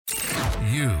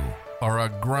You are a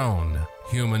grown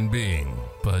human being,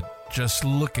 but just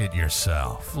look at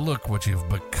yourself. Look what you've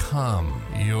become.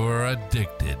 You're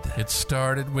addicted. It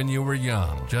started when you were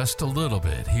young, just a little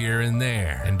bit here and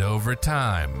there, and over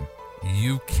time,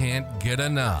 you can't get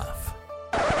enough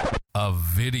of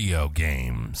video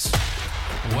games.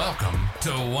 Welcome to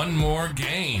One More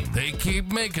Game. They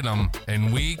keep making them,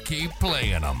 and we keep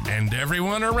playing them. And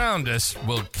everyone around us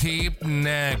will keep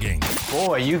nagging.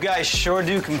 Boy, you guys sure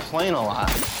do complain a lot.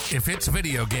 If it's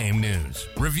video game news,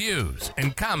 reviews,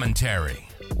 and commentary,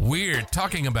 we're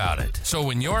talking about it. So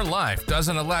when your life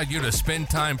doesn't allow you to spend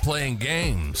time playing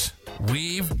games,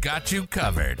 we've got you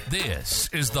covered. This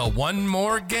is the One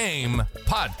More Game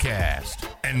podcast.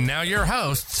 And now your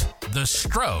hosts,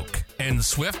 theStroke and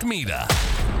Swiftmida.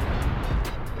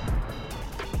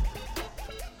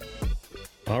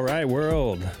 All right,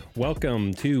 world.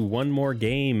 Welcome to One More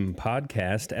Game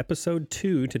podcast, episode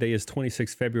 2. Today is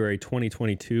 26 February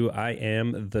 2022. I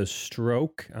am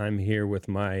theStroke. I'm here with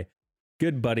my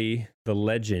good buddy, the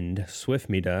legend,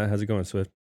 Swiftmida. How's it going, Swift?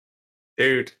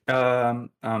 Dude,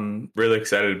 I'm really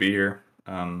excited to be here.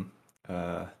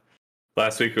 Last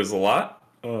week was a lot.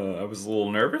 I was a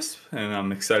little nervous, and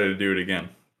I'm excited to do it again.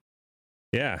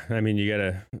 Yeah, I mean,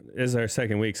 this is our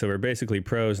second week, so we're basically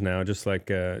pros now, just like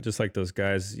those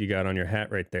guys you got on your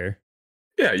hat right there.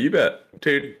 Yeah, you bet,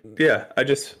 dude. Yeah,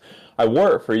 I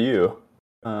wore it for you.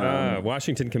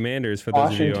 Washington Commanders, for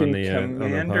those of you on the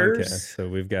podcast. So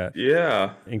we've got,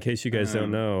 in case you guys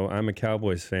don't know, I'm a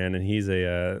Cowboys fan, and he's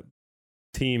a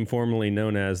team formerly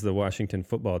known as the Washington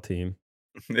Football Team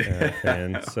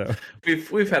fan. So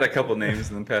we've had a couple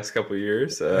names in the past couple of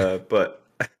years, but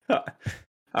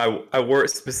I wore it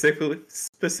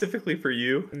specifically for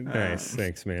you. Nice,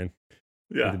 thanks, man.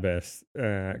 Yeah, you're the best.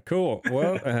 Cool.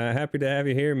 Well, happy to have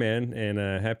you here, man, and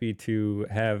happy to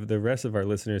have the rest of our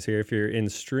listeners here. If you're in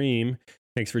stream,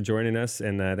 thanks for joining us,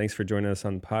 and thanks for joining us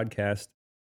on podcast.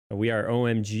 We are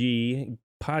OMG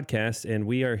Podcast, and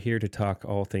we are here to talk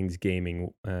all things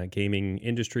gaming, gaming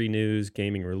industry news,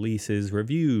 gaming releases,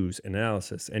 reviews,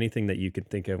 analysis, anything that you can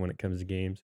think of when it comes to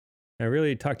games. I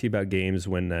really talk to you about games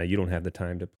when you don't have the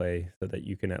time to play, so that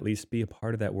you can at least be a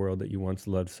part of that world that you once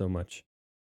loved so much.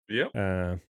 Yep.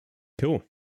 Cool.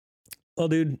 Well,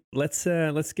 dude, let's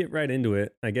get right into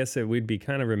it. I guess we'd be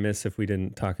kind of remiss if we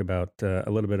didn't talk about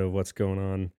a little bit of what's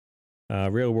going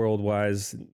on real world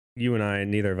wise. You and I,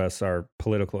 neither of us are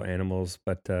political animals,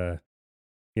 but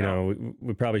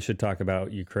we probably should talk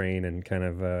about Ukraine and kind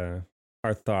of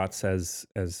our thoughts as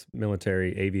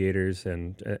military aviators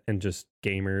and just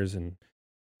gamers, and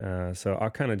so I'll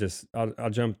kind of I'll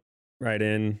jump right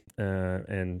in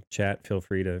and chat. Feel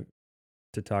free to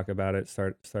talk about it,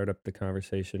 start up the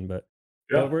conversation. But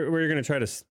we're gonna try to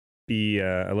be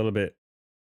a little bit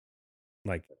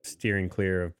like steering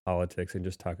clear of politics and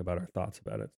just talk about our thoughts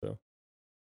about it. So,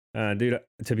 dude,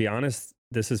 to be honest,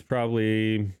 this is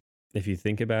probably, if you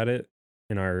think about it,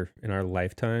 in our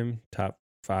lifetime, top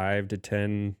 5 to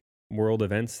 10 world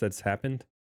events that's happened.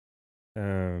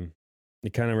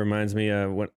 It kind of reminds me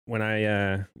of when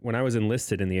I was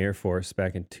enlisted in the Air Force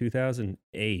back in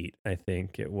 2008, I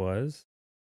think it was,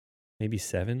 maybe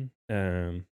 7.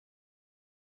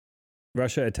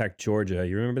 Russia attacked Georgia.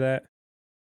 You remember that?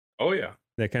 Oh yeah.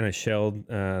 They kind of shelled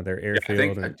their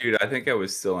airfield. I think I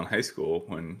was still in high school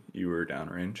when you were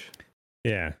downrange.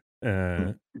 Yeah.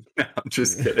 No, I'm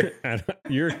just kidding.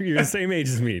 You're the same age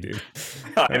as me, dude.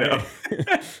 I know.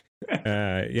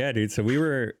 Yeah, dude. So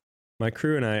my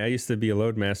crew and I used to be a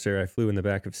loadmaster. I flew in the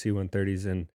back of C-130s,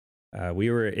 and we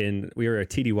were a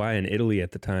TDY in Italy at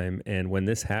the time. And when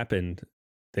this happened,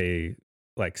 they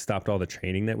stopped all the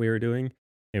training that we were doing,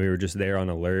 and we were just there on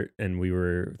alert. And we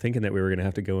were thinking that we were going to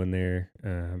have to go in there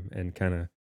and kind of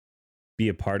be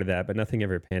a part of that, but nothing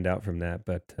ever panned out from that.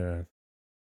 But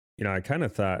I kind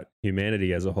of thought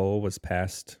humanity as a whole was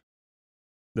past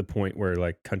the point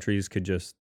where countries could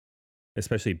just,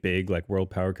 especially big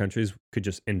world power countries, could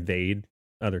just invade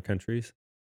other countries.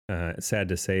 It's sad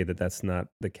to say that that's not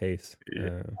the case.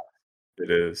 Yeah, it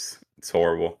is. It's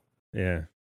horrible. Yeah,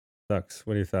 sucks.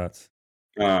 What are your thoughts?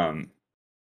 Blonde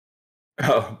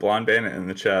Bandit in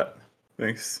the chat.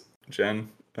 Thanks, Jen.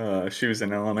 She was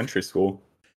in elementary school.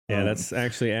 Yeah, that's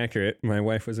actually accurate. My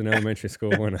wife was in elementary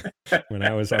school when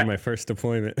I was on my first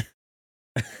deployment.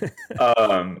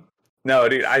 No,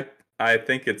 dude, I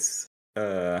think it's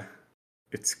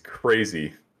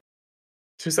crazy.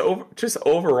 Just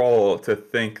overall to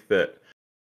think that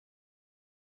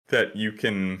you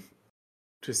can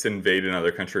just invade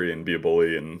another country and be a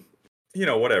bully and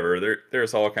whatever.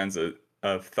 There's all kinds of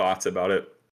thoughts about it.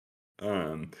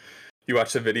 You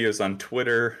watch the videos on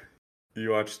Twitter.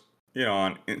 You watch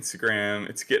on Instagram,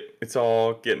 it's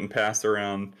all getting passed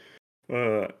around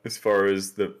as far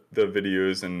as the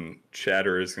videos and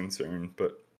chatter is concerned.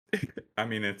 But I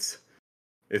mean, it's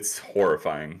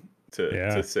horrifying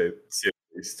to say the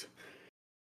least.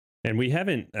 And we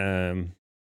haven't,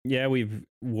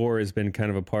 war has been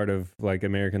kind of a part of like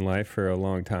American life for a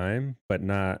long time, but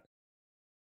not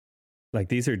like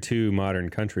these are two modern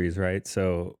countries, right?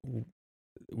 So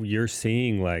you're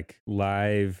seeing like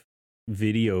live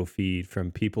video feed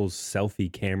from people's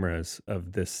selfie cameras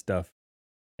of this stuff.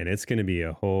 And it's going to be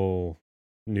a whole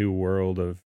new world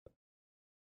of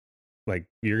like,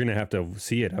 you're going to have to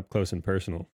see it up close and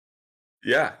personal.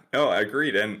 Yeah, no, I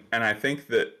agreed. And I think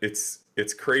that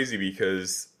it's crazy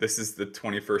because this is the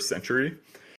 21st century.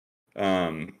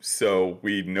 So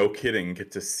we, no kidding,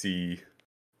 get to see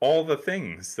all the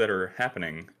things that are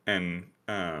happening. And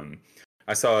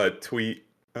I saw a tweet,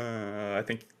 I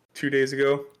think 2 days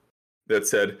ago, that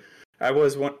said, I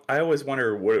always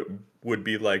wonder what it would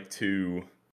be like to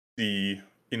see,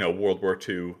 World War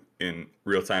II in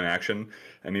real-time action.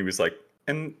 And he was like,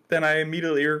 and then I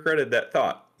immediately regretted that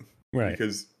thought. Right.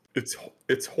 Because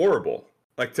it's horrible.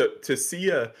 Like to see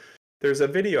there's a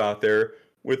video out there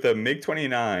with a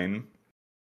MiG-29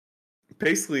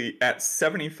 basically at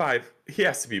 75, he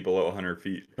has to be below 100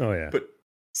 feet. Oh yeah. But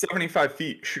 75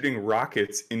 feet shooting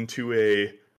rockets into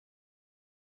a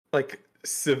like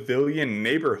civilian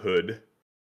neighborhood.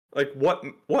 Like what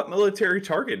military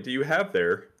target do you have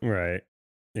there? Right.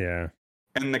 Yeah.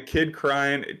 And the kid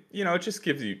crying, it just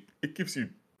gives you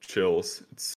chills.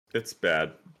 It's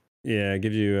bad. Yeah, it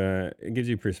gives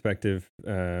you perspective.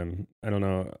 I don't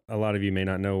know. A lot of you may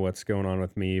not know what's going on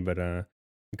with me, but I'm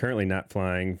currently not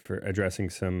flying for addressing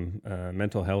some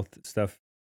mental health stuff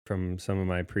from some of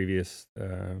my previous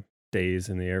days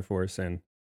in the Air Force, and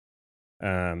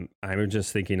I'm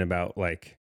just thinking about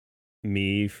like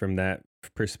me from that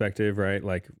perspective, right?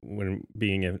 Like when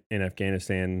being in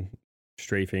Afghanistan,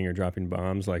 strafing or dropping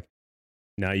bombs, like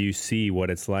now you see what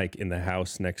it's like in the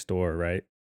house next door, right?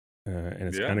 And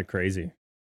it's kind of crazy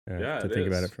to think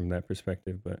about it from that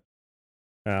perspective. But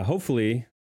hopefully,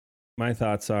 my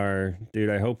thoughts are,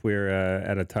 dude, I hope we're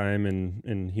at a time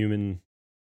in human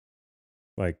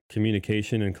like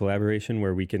communication and collaboration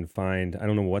where we can find, I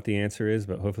don't know what the answer is,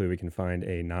 but hopefully we can find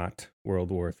a not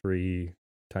World War III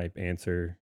type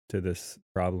answer to this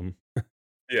problem.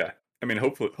 Yeah. I mean,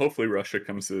 hopefully Russia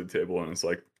comes to the table and is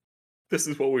like, this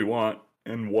is what we want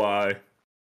and why.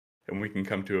 And we can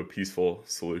come to a peaceful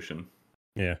solution.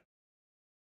 Yeah.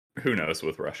 Who knows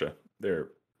with Russia? They're,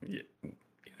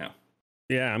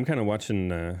 Yeah, I'm kind of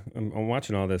watching. I'm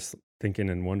watching all this, thinking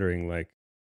and wondering, like,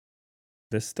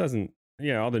 this doesn't.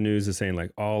 Yeah, all the news is saying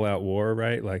like all out war,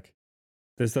 right? Like,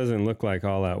 this doesn't look like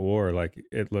all out war. Like,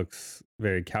 it looks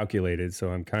very calculated. So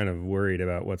I'm kind of worried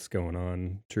about what's going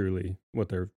on. Truly, what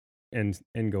their end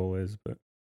goal is. But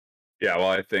yeah, well,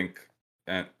 I think,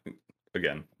 and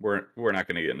again, we're not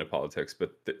going to get into politics,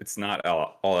 but it's not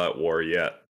all out war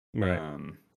yet. Right.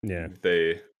 Yeah. If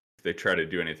they try to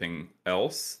do anything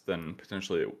else, then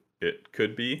potentially it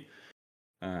could be.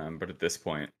 But at this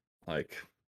point, like,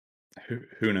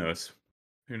 who knows?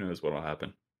 Who knows what will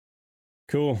happen?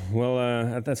 Cool.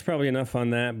 Well, that's probably enough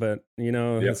on that. But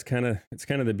it's kind of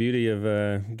the beauty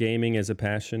of gaming as a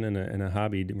passion and a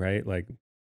hobby, right? Like,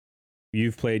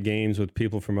 you've played games with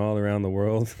people from all around the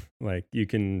world. Like, you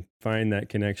can find that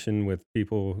connection with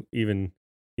people, even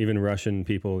Russian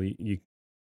people.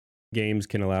 Games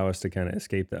can allow us to kind of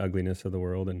escape the ugliness of the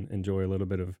world and enjoy a little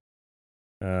bit of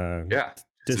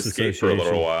disassociation for a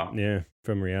little while. Yeah,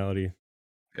 from reality.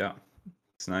 Yeah,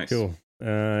 it's nice. Cool.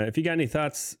 If you got any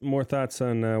more thoughts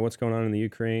on what's going on in the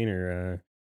Ukraine, or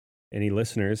any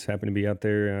listeners happen to be out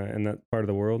there in that part of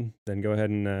the world, then go ahead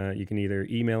and you can either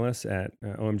email us at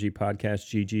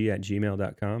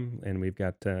omgpodcastgg@gmail.com. And we've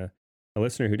got a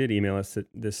listener who did email us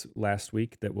this last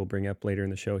week that we'll bring up later in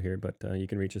the show here, but you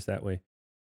can reach us that way.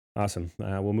 Awesome.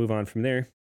 We'll move on from there.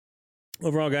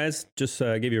 Overall, guys, just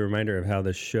give you a reminder of how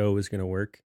the show is going to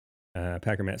work.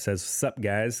 Packer Matt says, "Sup,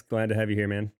 guys? Glad to have you here,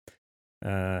 man."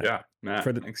 Yeah, Matt,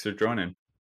 thanks for joining.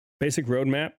 Basic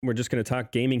roadmap. We're just going to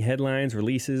talk gaming headlines,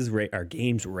 releases, our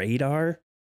games radar,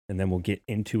 and then we'll get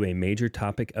into a major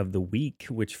topic of the week,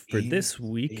 which for this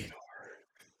week,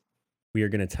 we are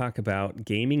going to talk about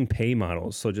gaming pay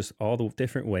models. So just all the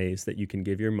different ways that you can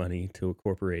give your money to a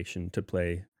corporation to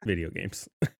play video games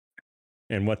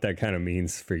and what that kind of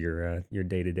means for your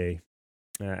day-to-day.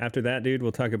 After that, dude,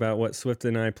 we'll talk about what Swift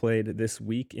and I played this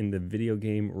week in the video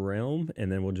game realm,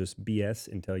 and then we'll just BS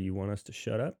until you want us to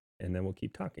shut up, and then we'll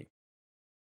keep talking.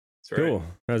 That's right. Cool.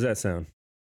 How's that sound?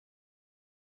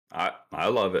 I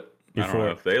love it. You're I don't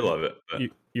know if they love it, but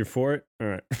you're for it? All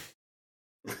right.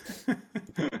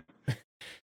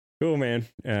 Cool, man.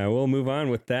 We'll move on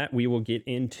with that. We will get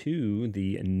into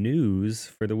the news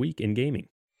for the week in gaming.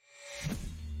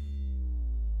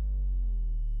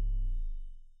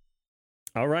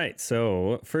 All right.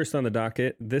 So, first on the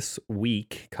docket this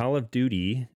week, Call of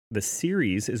Duty, the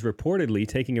series, is reportedly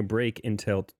taking a break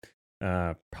until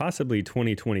possibly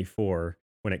 2024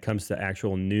 when it comes to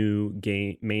actual new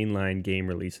mainline game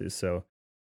releases. So,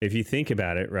 if you think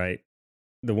about it, right,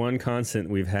 the one constant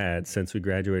we've had since we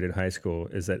graduated high school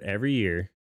is that every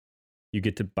year you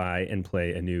get to buy and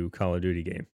play a new Call of Duty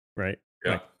game, right?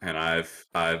 yeah, and I've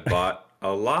bought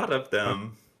a lot of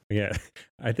them. Yeah,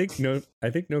 I think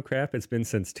no crap. It's been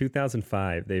since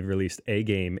 2005. They've released a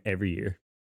game every year.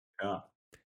 Yeah,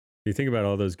 You think about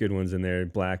all those good ones in there: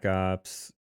 Black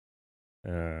Ops,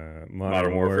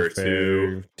 Modern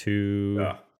Warfare 2.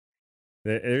 yeah,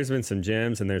 There's been some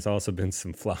gems, and there's also been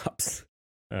some flops.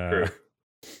 true.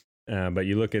 But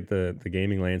you look at the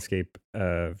gaming landscape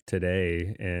of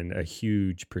today, and a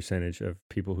huge percentage of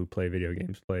people who play video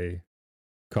games play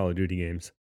Call of Duty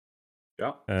games.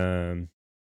 Yeah.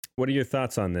 What are your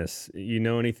thoughts on this? You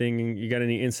know anything? You got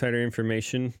any insider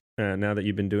information now that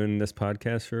you've been doing this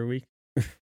podcast for a week?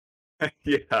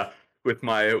 Yeah, with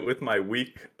my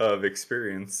week of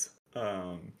experience,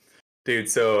 dude.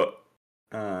 So,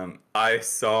 I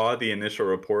saw the initial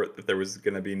report that there was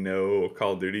going to be no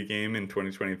Call of Duty game in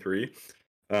 2023,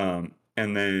 and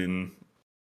then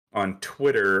on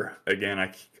Twitter again,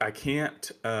 I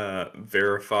can't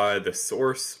verify the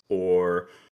source or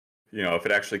if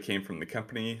it actually came from the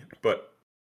company, but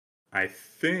I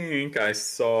think I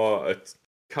saw a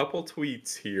couple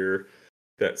tweets here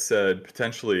that said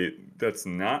potentially that's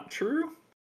not true,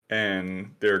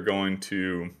 and they're going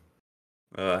to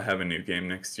have a new game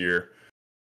next year.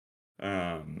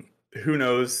 Who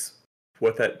knows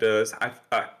what that does?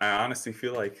 I honestly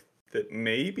feel like that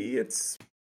maybe it's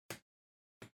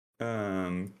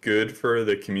good for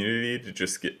the community to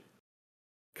just get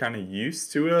kind of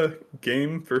used to a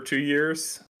game for 2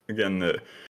 years. Again,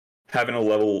 having to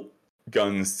level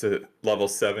guns to level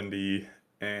 70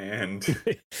 and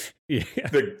Yeah.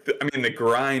 the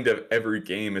grind of every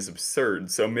game is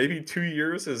absurd. So maybe 2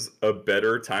 years is a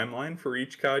better timeline for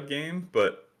each COD game.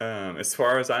 But as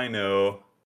far as I know,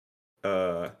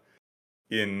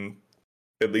 in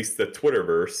at least the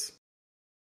Twitterverse,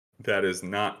 that is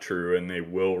not true, and they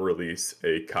will release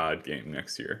a COD game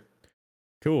next year.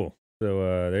 Cool.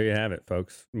 So there you have it,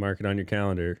 folks. Mark it on your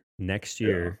calendar. Next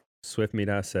year,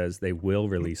 Swiftmida says they will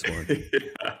release one.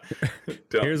 Yeah.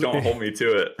 Don't hold me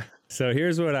to it. So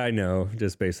here's what I know,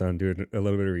 just based on doing a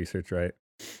little bit of research, right?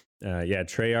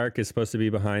 Treyarch is supposed to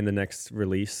be behind the next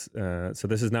release. So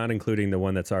this is not including the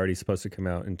one that's already supposed to come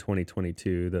out in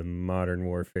 2022, the Modern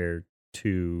Warfare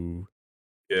 2.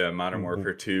 Yeah, Modern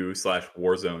Warfare 2 /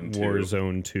 Warzone 2.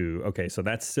 Warzone 2. Okay, so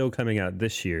that's still coming out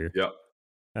this year. Yep.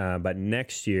 But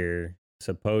next year,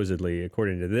 supposedly,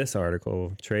 according to this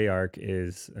article, Treyarch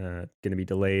is going to be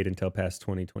delayed until past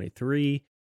 2023.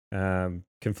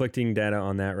 Conflicting data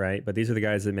on that, right? But these are the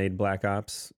guys that made Black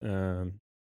Ops, kind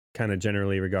of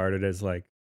generally regarded as like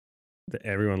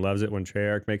everyone loves it when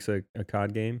Treyarch makes a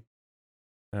COD game.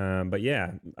 But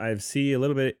yeah, I see a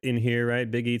little bit in here, right?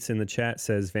 Big Eats in the chat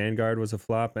says Vanguard was a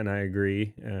flop, and I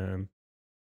agree. I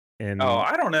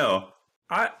don't know.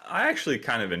 I actually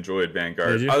kind of enjoyed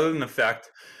Vanguard, other than the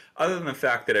fact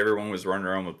that everyone was running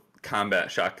around with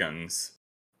combat shotguns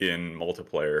in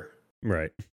multiplayer.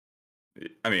 Right.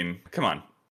 I mean, come on.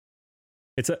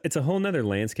 It's a whole nother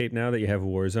landscape now that you have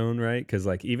Warzone, right? Because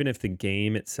like even if the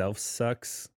game itself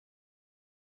sucks,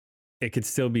 it could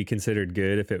still be considered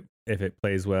good if it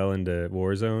plays well into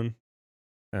Warzone.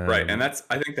 Right, and I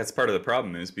think that's part of the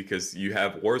problem is because you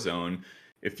have Warzone.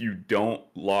 If you don't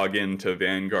log into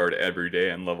Vanguard every day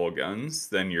and level guns,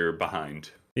 then you're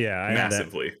behind. Yeah,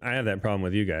 massively. I have that problem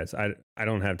with you guys. I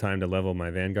don't have time to level my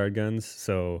Vanguard guns,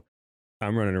 so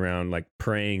I'm running around like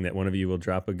praying that one of you will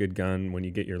drop a good gun when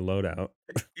you get your loadout.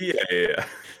 Yeah.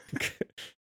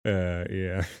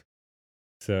 Yeah.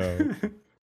 So,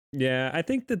 yeah, I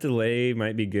think the delay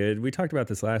might be good. We talked about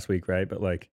this last week, right? But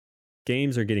like,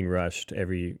 games are getting rushed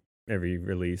every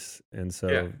release, and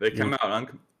so they come out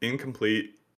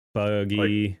incomplete,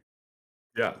 buggy.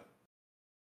 Yeah.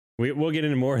 We'll get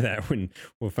into more of that when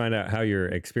we'll find out how your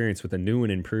experience with the new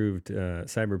and improved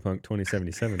Cyberpunk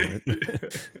 2077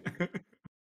 went.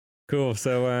 Cool.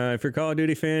 So if you're a Call of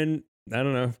Duty fan, I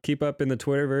don't know, keep up in the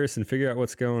Twitterverse and figure out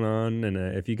what's going on. And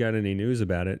if you got any news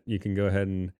about it, you can go ahead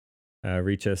and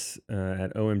reach us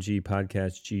at OMG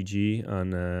Podcast GG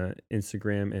on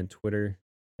Instagram and Twitter,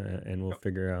 and we'll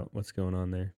figure out what's going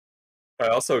on there. I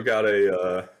also got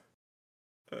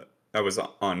I was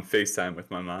on FaceTime with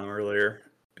my mom earlier,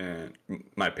 and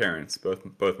my parents,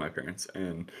 both my parents,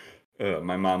 and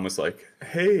my mom was like,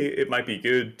 "Hey, it might be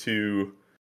good to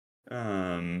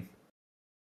um,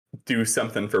 do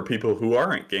something for people who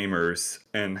aren't gamers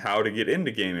and how to get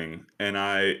into gaming." And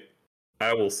I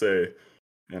will say,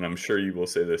 and I'm sure you will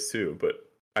say this too, but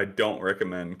I don't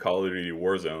recommend Call of Duty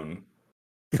Warzone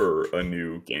for a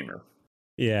new gamer.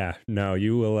 Yeah, no,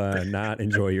 you will not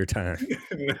enjoy your time.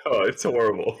 No, it's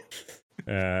horrible.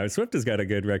 Swift has got a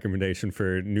good recommendation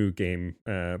for new game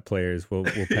players. We'll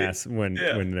pass when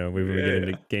Yeah. we get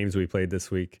into Yeah. games we played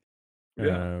this week.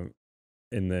 Yeah.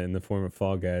 In the form of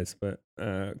Fall Guys, but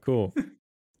cool.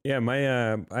 Yeah,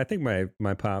 I think my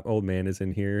old man is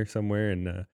in here somewhere,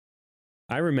 and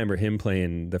I remember him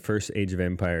playing the first Age of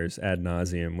Empires ad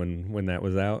nauseum when that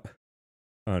was out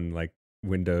on like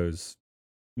Windows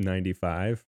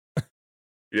 95.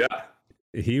 Yeah.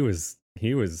 He was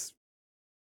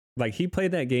like, he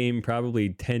played that game probably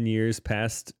 10 years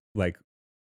past, like,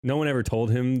 no one ever told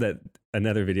him that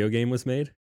another video game was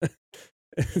made.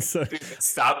 So They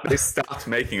stopped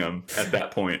making them at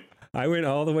that point. I went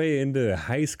all the way into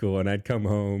high school, and I'd come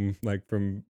home like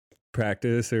from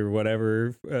practice or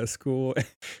whatever school,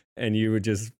 and you'd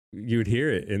hear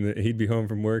it, and he'd be home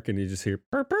from work, and you just hear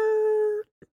purr, purr.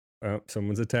 Oh,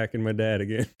 someone's attacking my dad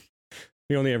again.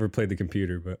 He only ever played the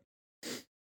computer, but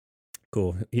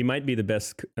cool. He might be the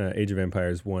best Age of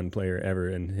Empires 1 player ever,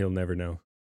 and he'll never know.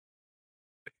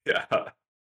 Yeah.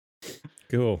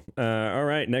 Cool. All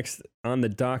right. Next on the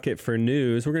docket for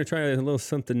news, we're going to try a little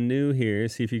something new here.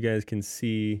 See if you guys can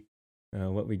see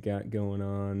what we got going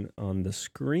on the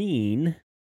screen.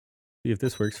 See if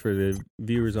this works for the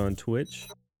viewers on Twitch.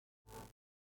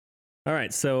 All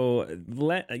right. So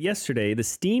yesterday, the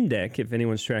Steam Deck, if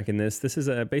anyone's tracking this is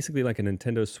basically like a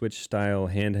Nintendo Switch style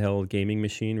handheld gaming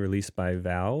machine released by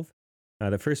Valve.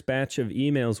 The first batch of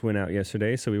emails went out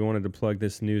yesterday, so we wanted to plug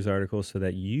this news article so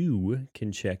that you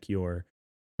can check your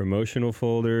promotional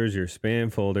folders, your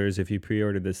spam folders if you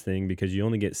pre-ordered this thing, because you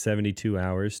only get 72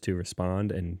 hours to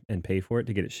respond and pay for it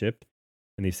to get it shipped.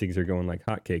 And these things are going like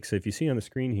hotcakes. So if you see on the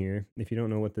screen here, if you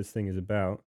don't know what this thing is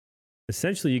about,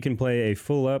 essentially you can play a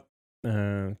full up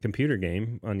computer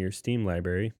game on your Steam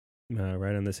library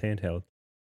right on this handheld.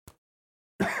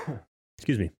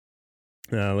 Excuse me.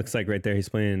 Looks like right there he's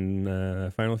playing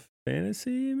Final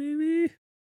Fantasy, maybe?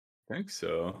 I think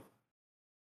so.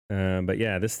 But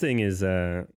yeah, this thing is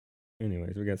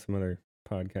anyways, we got some other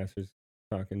podcasters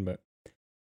talking, but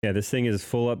yeah, this thing is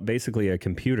full up, basically a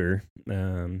computer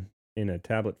in a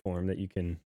tablet form that you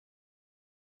can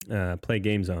play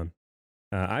games on.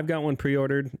 I've got one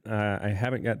pre-ordered. I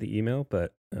haven't got the email,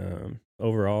 but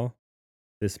overall,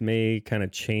 this may kind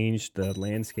of change the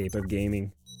landscape of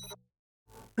gaming.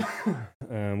 What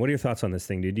are your thoughts on this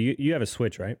thing, dude? You have a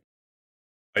Switch, right?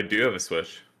 I do have a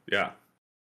Switch. Yeah.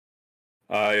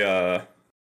 I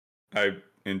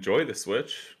enjoy the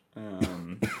Switch.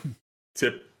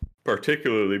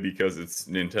 Particularly because it's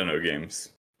Nintendo games.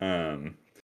 I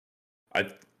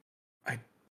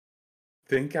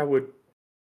think I would.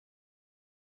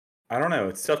 I don't know.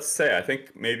 It's tough to say. I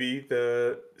think maybe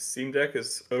the Steam Deck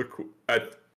is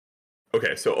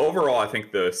okay. So overall, I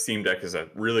think the Steam Deck is a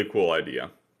really cool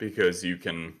idea because you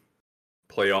can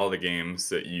play all the games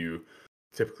that you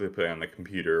typically play on the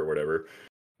computer or whatever.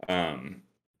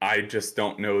 I just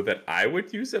don't know that I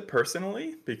would use it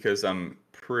personally because I'm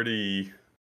pretty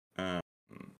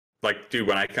like, dude,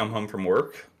 when I come home from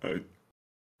work,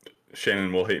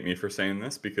 Shannon will hate me for saying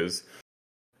this because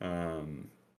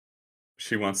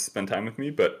she wants to spend time with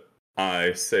me, but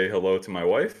I say hello to my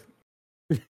wife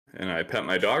and I pet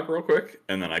my dog real quick,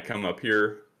 and then I come up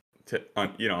here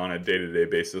on a day-to-day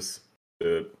basis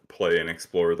to play and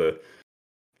explore the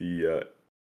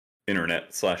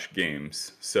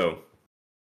internet/games. So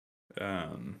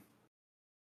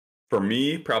for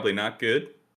me, probably not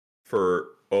good. For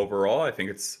overall, I think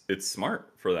it's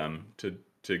smart for them to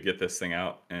get this thing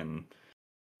out, and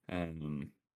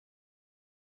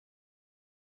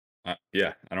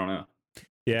yeah, I don't know.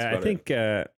 Yeah, I think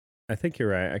you're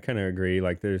right. I kind of agree.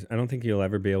 Like, I don't think you'll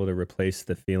ever be able to replace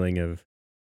the feeling of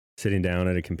sitting down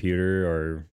at a computer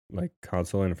or like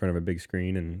console in front of a big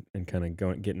screen and kind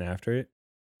of getting after it.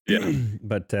 Yeah.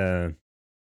 But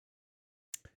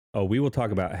we will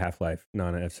talk about Half-Life,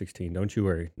 not an F-16. Don't you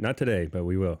worry. Not today, but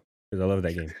we will, because I love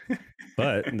that game.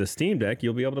 But the Steam Deck,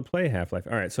 you'll be able to play Half-Life.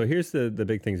 All right, so here's the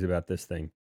big things about this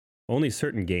thing. Only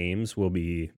certain games will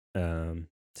be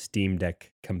Steam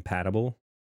Deck compatible.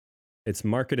 It's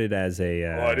marketed as a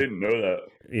I didn't know that.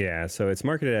 yeah, so it's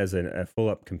marketed as a full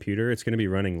up computer. It's going to be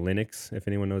running Linux, if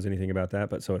anyone knows anything about that.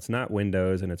 But so it's not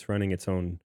Windows, and it's running its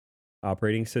own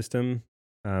operating system.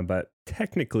 But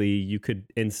technically, you could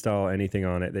install anything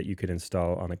on it that you could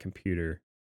install on a computer,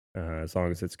 as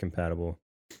long as it's compatible.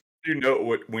 Do you know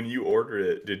what when you ordered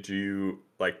it?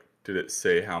 Did it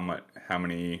say how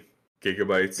many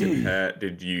gigabytes it had?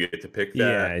 Did you get to pick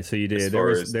that? Yeah, so you as did. far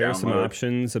as There were some download?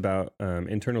 options about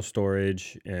internal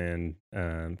storage and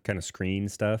kind of screen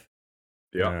stuff.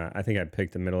 Yeah. I think I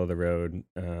picked the middle of the road.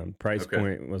 Price Okay.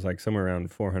 point was like somewhere around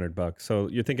 $400. So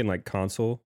you're thinking like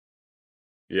console.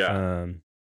 Yeah.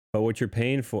 But what you're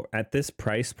paying for at this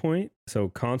price point, so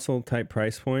console type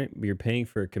price point, you're paying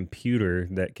for a computer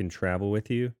that can travel with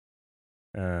you.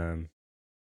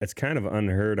 It's kind of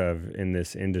unheard of in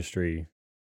this industry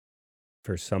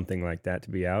for something like that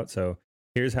to be out. So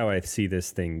here's how I see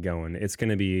this thing going. It's going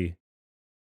to be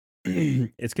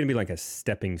it's going to be like a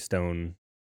stepping stone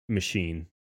machine.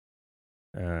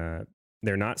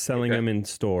 They're not selling Okay. them in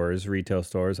stores, retail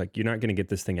stores. Like you're not going to get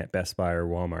this thing at Best Buy or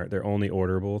Walmart. They're only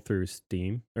orderable through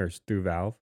Steam or through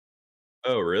Valve.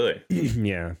 Oh, really?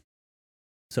 Yeah.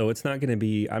 So it's not going to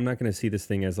be, I'm not going to see this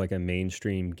thing as like a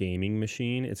mainstream gaming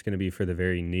machine. It's going to be for the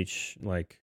very niche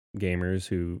like gamers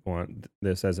who want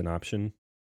this as an option.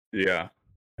 Yeah.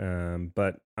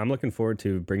 But I'm looking forward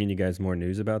to bringing you guys more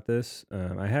news about this.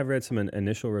 I have read some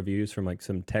initial reviews from like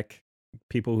some tech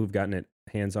people who've gotten it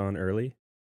hands on early.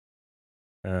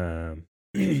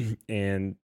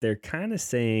 And they're kind of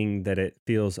saying that it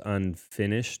feels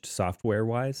unfinished software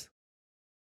wise.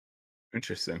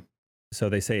 Interesting. So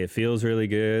they say it feels really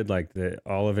good, like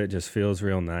all of it just feels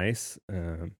real nice,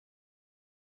 and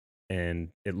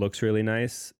it looks really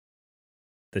nice.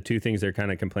 The two things they're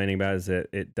kind of complaining about is that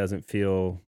it doesn't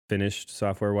feel finished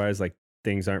software wise, like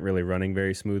things aren't really running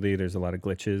very smoothly. There's a lot of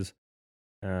glitches,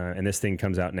 and this thing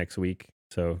comes out next week.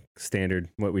 So standard,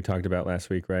 what we talked about last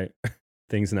week, right?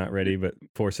 Things not ready, but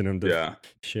forcing them to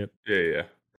ship. Yeah.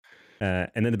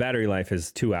 And then the battery life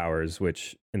is 2 hours,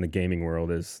 which in the gaming world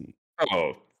is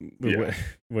Oh, yeah.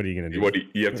 what are you going to do?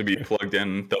 You have to be plugged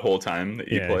in the whole time that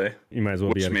you play, You might as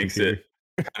well be which at a makes computer.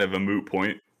 it kind of a moot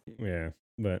point. Yeah,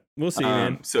 but we'll see,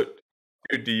 man. So,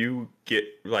 do you get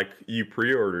you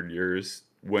pre-ordered yours?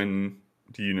 When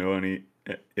do you know any?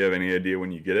 You have any idea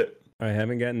when you get it? I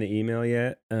haven't gotten the email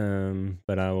yet,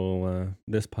 but I will.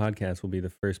 This podcast will be the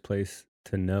first place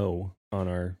to know on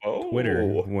our Twitter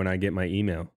when I get my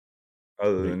email.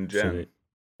 Other than Jen.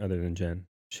 Other than Jen.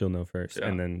 She'll know first,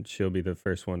 and then she'll be the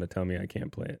first one to tell me I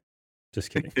can't play it.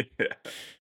 Just kidding. Yeah.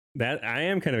 That I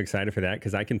am kind of excited for that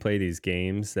because I can play these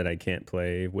games that I can't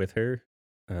play with her,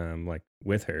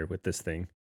 with this thing.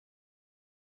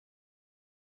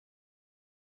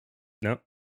 No.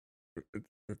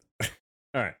 All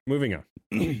right, moving on.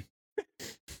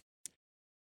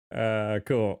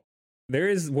 Cool. There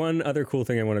is one other cool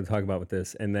thing I want to talk about with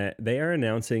this, and that they are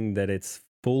announcing that it's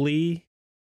fully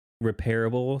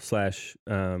repairable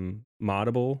 /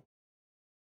 moddable.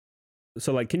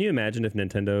 So like, can you imagine if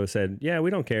Nintendo said, yeah, we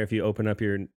don't care if you open up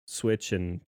your Switch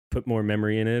and put more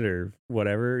memory in it or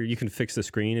whatever, you can fix the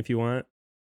screen if you want.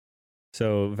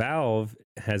 So Valve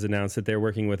has announced that they're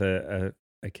working with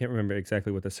I can't remember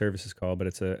exactly what the service is called, but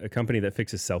it's a company that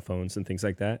fixes cell phones and things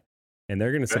like that. And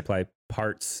they're going to supply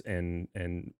parts and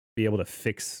be able to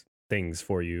fix things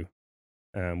for you,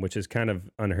 which is kind of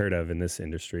unheard of in this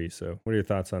industry. So what are your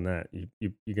thoughts on that?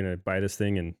 You going to buy this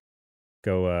thing and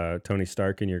go Tony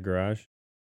Stark in your garage?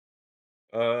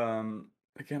 Again,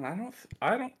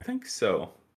 I don't think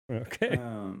so. Okay.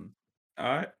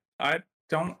 I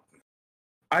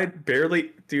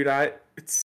barely, dude.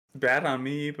 It's bad on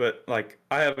me, but like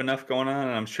I have enough going on,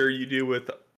 and I'm sure you do with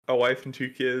a wife and 2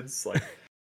 kids. Like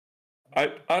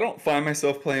I don't find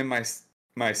myself playing my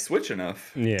Switch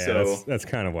enough. Yeah, so that's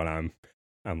kind of what I'm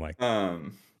like.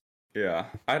 Yeah,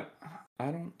 I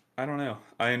don't know.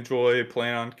 I enjoy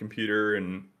playing on computer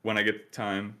and when I get the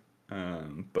time,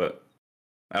 but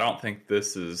I don't think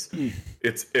this is.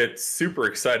 It's super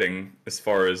exciting as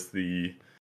far as the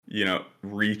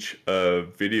reach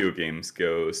of video games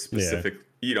goes. Specific,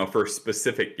 for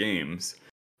specific games.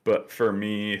 But for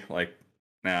me, like,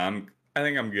 I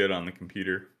think I'm good on the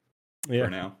computer for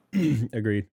now.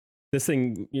 Agreed. This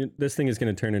thing is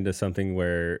going to turn into something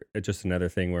where it's just another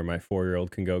thing where my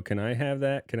 4-year-old can go, can I have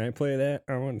that? Can I play that?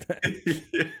 I want that.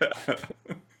 Yeah.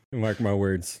 Mark my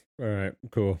words. All right,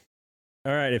 cool.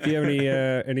 All right, if you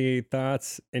have any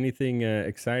thoughts, anything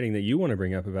exciting that you want to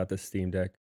bring up about this Steam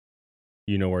Deck,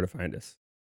 you know where to find us.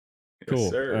 Cool.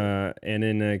 Yes, sir. And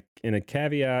in a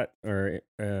caveat or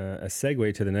a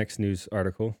segue to the next news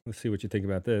article, let's see what you think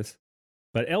about this.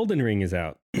 But Elden Ring is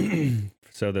out.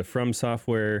 So the From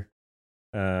Software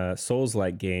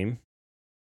Souls-like game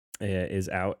is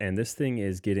out, and this thing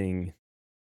is getting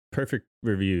perfect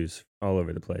reviews all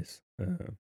over the place.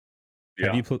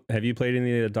 Yeah. Have you played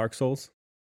any of the Dark Souls?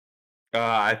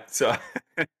 So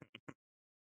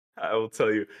I will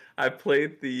tell you, I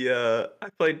played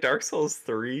Dark Souls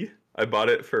 3. I bought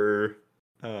it for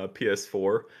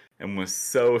PS4 and was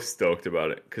so stoked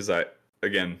about it because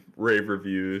again, rave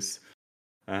reviews.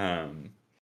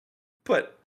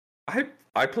 But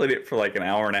I played it for like an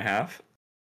hour and a half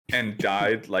and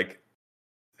died like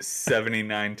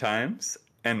 79 times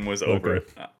and was over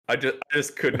it. I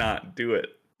just could not do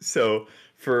it. So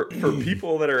for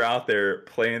people that are out there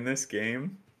playing this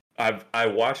game, I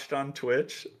watched on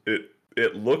Twitch.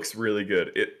 It looks really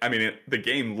good. The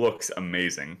game looks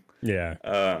amazing. Yeah.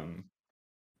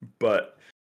 But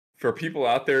for people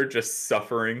out there just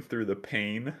suffering through the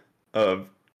pain of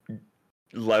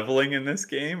leveling in this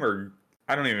game, or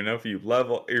I don't even know if you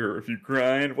level or if you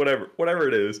grind, whatever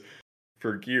it is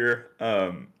for gear,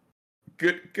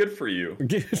 good for you.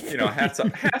 Hats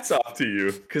off to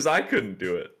you, because I couldn't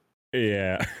do it.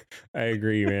 Yeah, I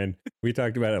agree, man. We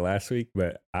talked about it last week,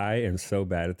 but I am so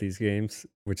bad at these games,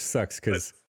 which sucks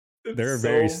because they're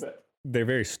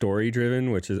very story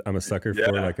driven, which is I'm a sucker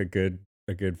for, like a good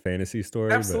fantasy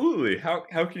story. Absolutely. But,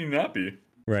 how can you not be?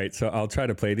 Right. So I'll try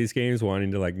to play these games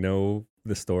wanting to like know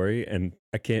the story, and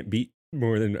I can't beat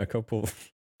more than a couple.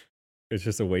 It's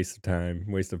just a waste of time,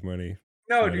 waste of money.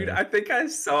 No, dude, I think I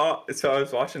saw. So I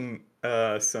was watching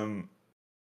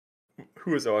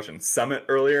who was I watching? Summit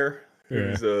earlier,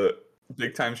 who's a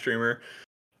big time streamer.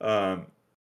 I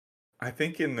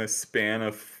think in the span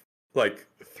of like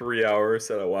 3 hours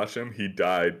that I watched him, he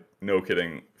died, no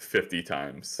kidding, 50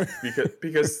 times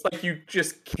because like you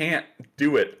just can't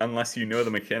do it unless you know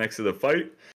the mechanics of the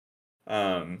fight.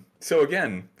 So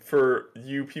again, for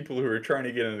you people who are trying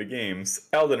to get into games,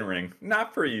 Elden Ring,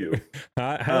 not for you.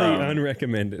 Highly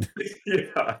unrecommended.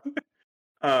 Yeah.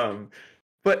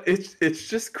 But it's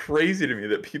just crazy to me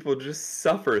that people just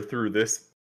suffer through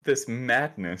this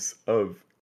madness of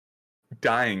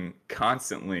dying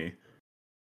constantly.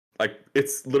 Like,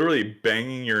 it's literally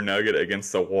banging your nugget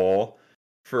against the wall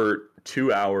for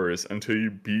 2 hours until you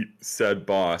beat said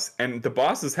boss. And the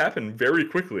bosses happen very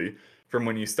quickly from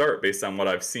when you start, based on what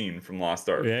I've seen from Lost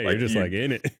Ark. Yeah, like, you're just like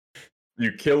in it.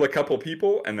 You kill a couple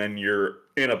people, and then you're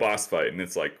in a boss fight, and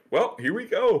it's like, well, here we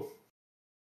go.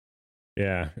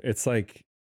 Yeah, it's like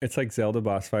Zelda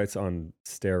boss fights on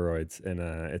steroids, and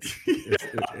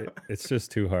it's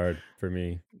just too hard for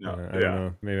me. I don't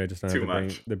know. Maybe I just don't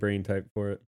have the brain type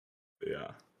for it.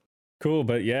 Yeah. Cool,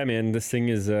 but yeah, man, this thing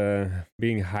is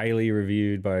being highly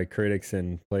reviewed by critics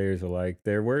and players alike.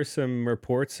 There were some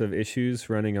reports of issues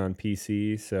running on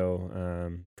PC,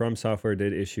 so From Software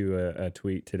did issue a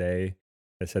tweet today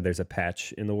that said there's a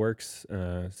patch in the works.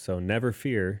 So never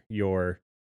fear, your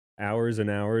hours and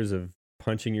hours of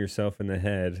punching yourself in the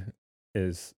head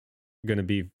is going to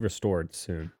be restored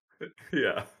soon.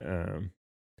 Yeah.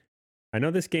 I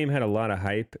know this game had a lot of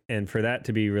hype, and for that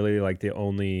to be really like the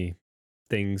only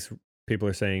things people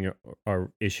are saying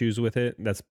are issues with it,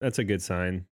 that's a good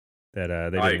sign that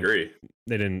I agree.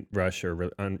 They didn't rush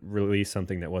or release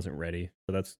something that wasn't ready.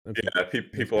 So that's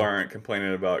people aren't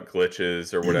complaining about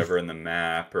glitches or whatever in the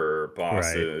map or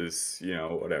bosses,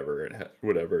 right.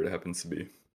 Whatever it happens to be.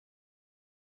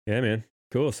 Yeah, man.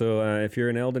 Cool. So if you're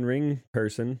an Elden Ring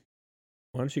person,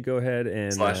 why don't you go ahead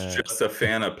and just a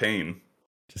fan of pain.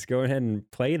 Just go ahead and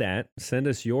play that. Send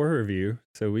us your review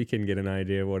so we can get an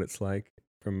idea of what it's like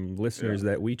from listeners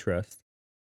that we trust,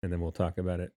 and then we'll talk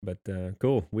about it. But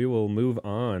cool. We will move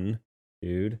on,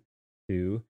 dude,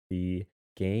 to the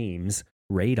games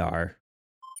radar.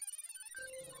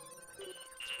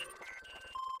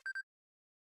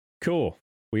 Cool.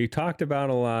 We talked about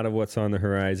a lot of what's on the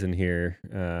horizon here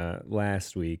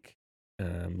last week.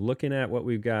 Looking at what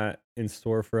we've got in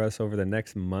store for us over the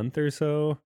next month or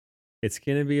so, it's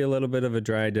going to be a little bit of a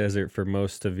dry desert for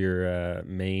most of your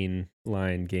main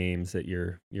line games that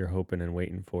you're hoping and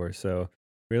waiting for. So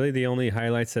really the only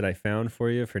highlights that I found for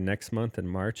you for next month in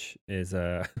March is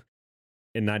and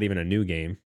not even a new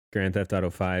game. Grand Theft Auto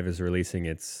 5 is releasing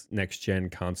its next-gen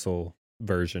console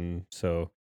version.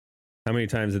 So how many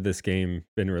times had this game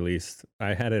been released?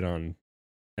 I had it on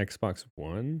Xbox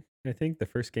One, I think, the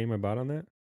first game I bought on that.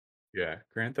 Yeah,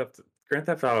 Grand Theft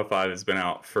Auto 5 has been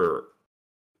out for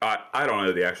I don't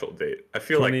know the actual date. I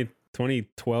feel like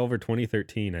 2012 or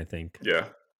 2013, I think. Yeah,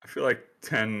 I feel like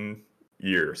 10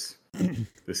 years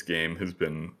this game has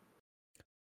been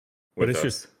with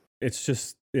us. It's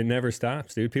just it never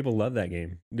stops, dude. People love that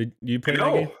game. Did you play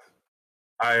that game?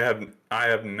 I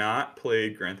have not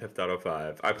played Grand Theft Auto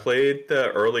 5. I played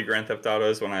the early Grand Theft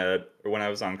Autos when I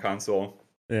was on console.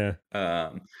 Yeah.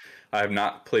 I have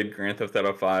not played Grand Theft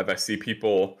Auto 5. I see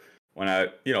people when I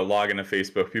log into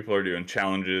Facebook, people are doing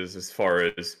challenges as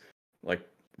far as like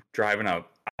driving a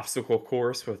obstacle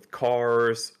course with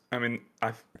cars. I mean,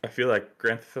 I feel like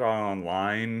Grand Theft Auto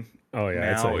Online Oh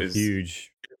yeah, now it's a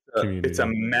huge community. it's a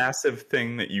massive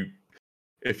thing that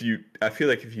I feel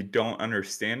like if you don't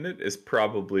understand it, is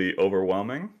probably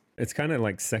overwhelming. It's kind of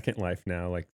like Second Life now.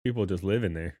 Like people just live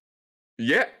in there.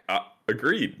 Yeah,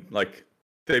 agreed. Like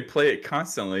they play it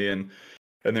constantly, and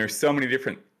there's so many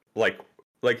different like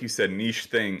you said, niche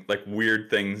like weird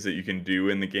things that you can do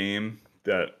in the game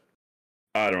that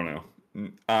I don't know.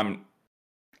 I'm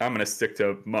gonna stick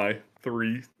to my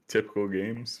 3 typical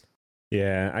games.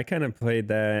 Yeah, I kind of played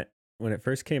that when it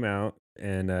first came out,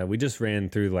 and we just ran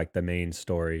through like the main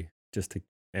story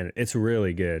and it's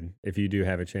really good. If you do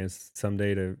have a chance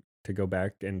someday to go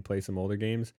back and play some older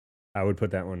games, I would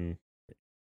put that one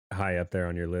high up there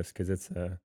on your list because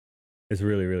it's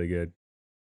really, really good.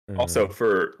 Also,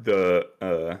 for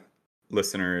the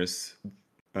listeners,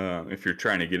 if you're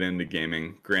trying to get into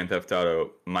gaming, Grand Theft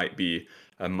Auto might be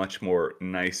a much more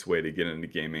nice way to get into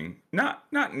gaming. Not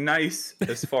nice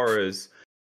as far as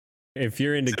if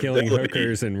you're into civility. killing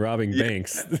hookers and robbing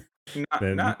banks.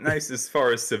 Not nice as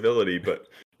far as civility, but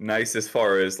nice as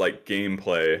far as like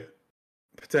gameplay.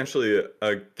 Potentially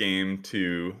a game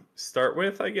to start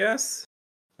with, I guess.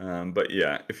 But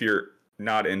yeah, if you're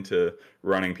not into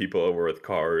running people over with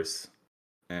cars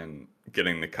and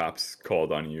getting the cops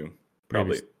called on you,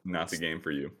 probably not the game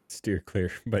for you. Steer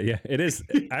clear. But yeah, it is.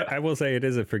 I will say it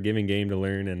is a forgiving game to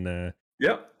learn, and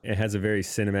yep, it has a very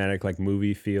cinematic, like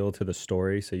movie feel to the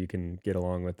story, so you can get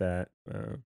along with that.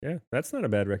 Yeah, that's not a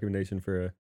bad recommendation for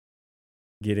a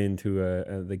get into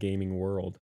the gaming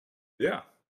world. Yeah.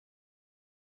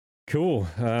 Cool.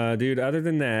 Dude, other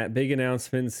than that, big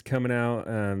announcements coming out.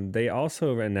 They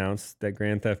also announced that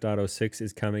Grand Theft Auto 6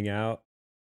 is coming out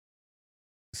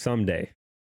someday.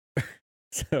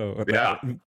 So yeah,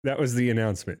 that was the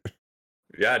announcement.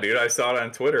 Yeah, dude, I saw it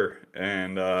on Twitter,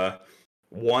 and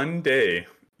one day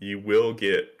you will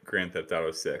get Grand Theft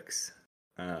Auto 6.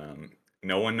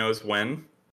 No one knows when.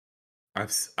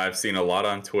 I've seen a lot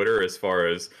on Twitter as far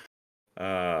as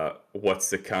what's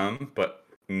to come, but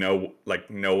no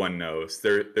one knows.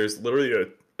 There's literally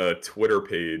a Twitter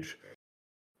page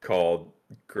called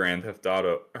Grand Theft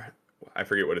Auto. I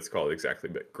forget what it's called exactly,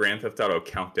 but Grand Theft Auto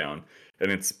Countdown, and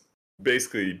it's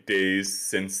basically days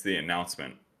since the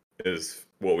announcement is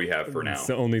what we have for now. It's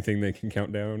the only thing they can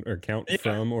count down or count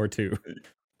from or to.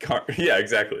 Yeah,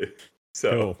 exactly.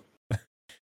 So. Cool.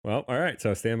 Well, all right.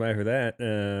 So stand by for that.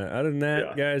 Other than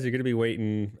that, guys, you're going to be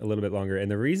waiting a little bit longer. And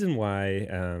the reason why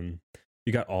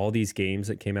you got all these games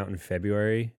that came out in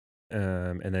February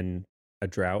and then a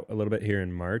drought a little bit here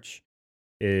in March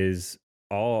is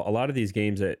a lot of these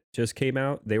games that just came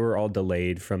out, they were all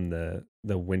delayed from the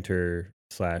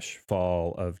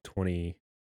winter/fall of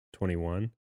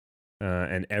 2021.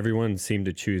 And everyone seemed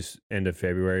to choose end of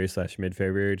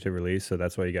February/mid-February to release. So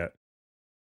that's why you got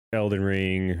Elden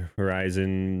Ring,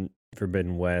 Horizon,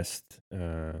 Forbidden West,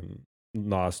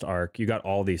 Lost Ark. You got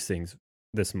all these things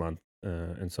this month.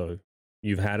 And so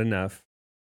you've had enough.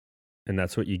 And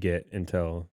that's what you get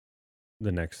until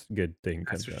the next good thing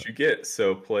comes out. That's what you get.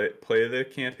 So play the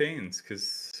campaigns,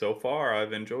 because so far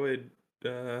I've enjoyed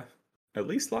at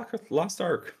least Lost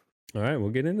Ark. All right, we'll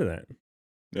get into that.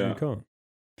 Yeah. Cool.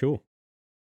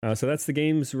 So that's the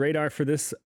games radar for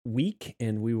this week,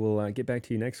 and we will get back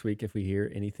to you next week if we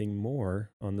hear anything more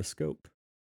on the scope.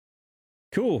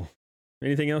 Cool.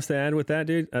 Anything else to add with that,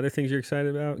 dude? Other things you're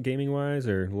excited about, gaming wise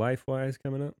or life wise,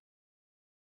 coming up?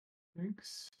 I think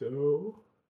so.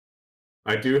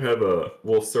 I do have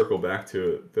we'll circle back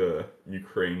to the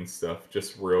Ukraine stuff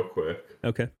just real quick.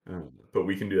 Okay. But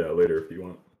we can do that later if you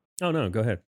want. Oh no, go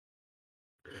ahead.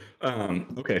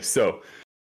 Okay, so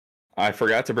I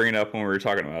forgot to bring it up when we were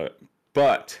talking about it,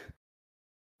 but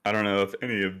I don't know if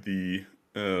any of the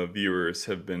viewers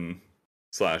have been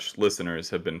 / listeners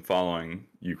have been following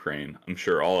Ukraine. I'm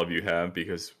sure all of you have,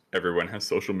 because everyone has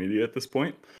social media at this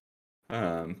point.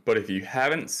 But if you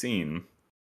haven't seen,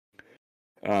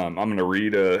 I'm going to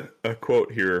read a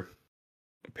quote here.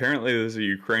 Apparently, there's a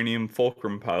Ukrainian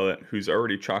Fulcrum pilot who's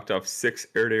already chalked off 6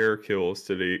 air-to-air kills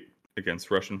to date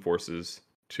against Russian forces.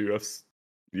 6.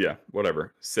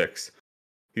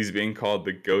 He's being called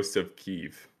the Ghost of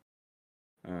Kyiv.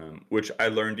 Which I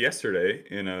learned yesterday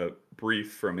in a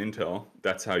brief from Intel.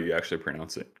 That's how you actually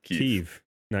pronounce it. Kyiv,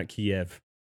 not Kiev.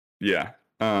 Yeah.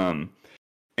 And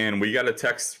we got a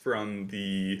text from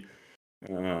the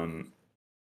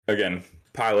again,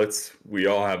 pilots, we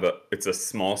all have it's a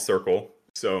small circle.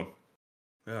 So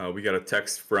we got a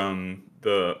text from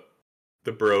the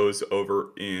bros over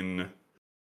in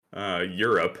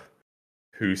Europe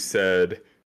who said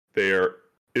it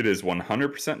is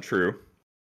 100% true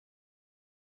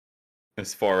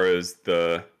as far as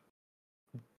the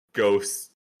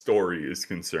ghost story is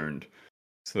concerned.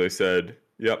 So they said,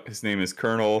 yep, his name is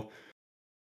Colonel,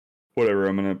 whatever,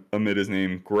 I'm going to omit his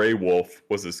name, Grey Wolf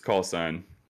was his call sign.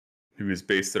 He was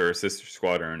based at our sister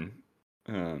squadron.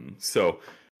 So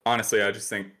honestly, I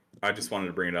just wanted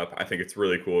to bring it up. I think it's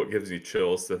really cool. It gives me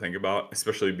chills to think about,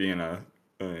 especially being an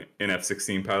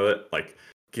F-16 pilot, like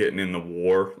getting in the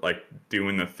war, like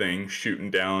doing the thing,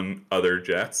 shooting down other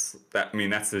jets.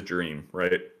 That's the dream,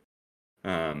 right?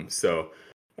 So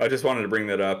I just wanted to bring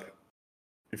that up.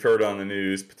 You've heard on the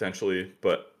news potentially,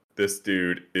 but this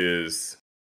dude is,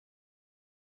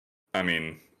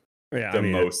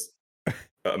 most.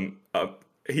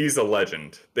 He's a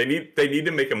legend. They need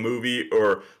to make a movie,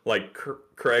 or like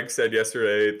Craig said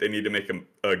yesterday, they need to make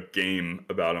a game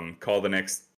about him. Call the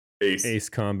next Ace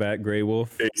Combat Grey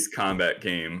Wolf. Ace Combat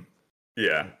game.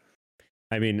 Yeah.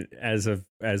 I mean, as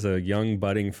a young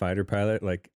budding fighter pilot,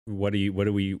 like what did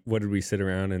we sit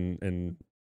around and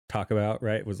talk about?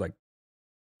 Right? It was like,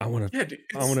 I want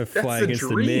to fly against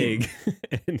the MiG,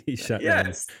 and he shot down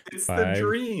it's the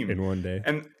dream in one day.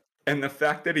 And the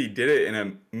fact that he did it in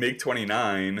a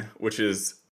MiG-29, which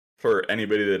is, for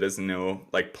anybody that doesn't know,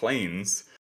 like planes,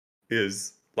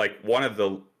 is like one of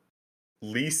the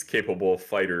least capable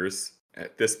fighters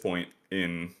at this point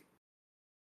in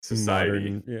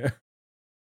society. Modern,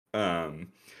 yeah.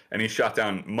 And he shot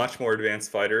down much more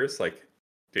advanced fighters. Like,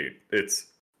 dude, it's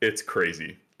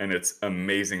crazy, and it's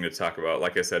amazing to talk about.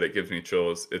 Like I said, it gives me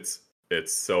chills. It's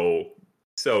so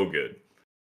good.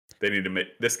 They need to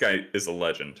make, this guy is a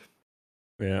legend.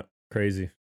 Yeah, crazy.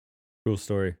 Cool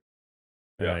story.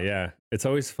 Yeah. It's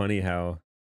always funny how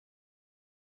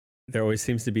there always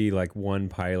seems to be like one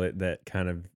pilot that kind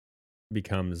of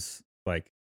becomes like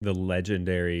the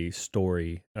legendary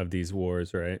story of these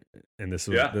wars, right? And this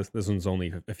one's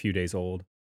only a few days old.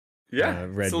 Yeah,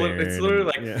 Red it's literally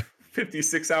like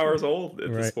 56 hours old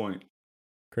at this point.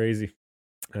 Crazy.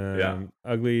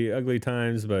 Ugly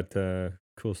times, but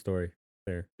cool story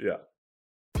there. Yeah.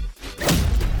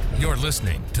 You're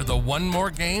listening to the One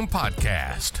More Game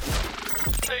podcast.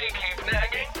 They keep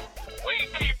nagging, we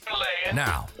keep playing.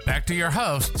 Now, back to your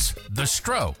hosts,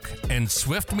 theStroke and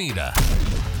Swiftmida.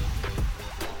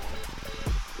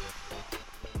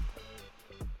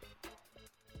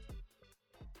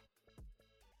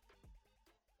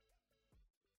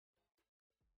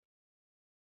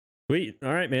 Sweet.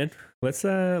 All right, man. Let's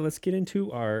get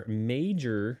into our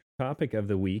major topic of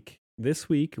the week. This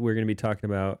week, we're going to be talking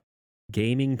about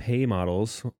gaming pay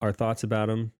models, our thoughts about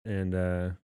them,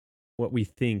 and what we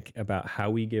think about how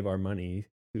we give our money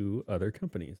to other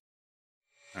companies.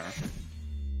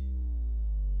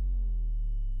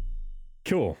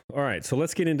 Cool. All right. So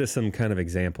let's get into some kind of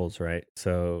examples, right?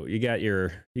 So you got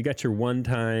your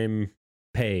one-time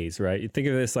pays, right? You think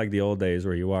of this like the old days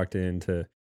where you walked into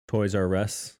Toys R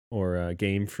Us or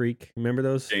Game Freak. Remember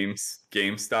those?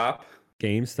 GameStop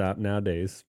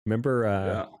nowadays.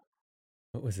 Remember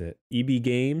what was it? EB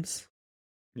Games?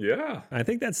 Yeah. I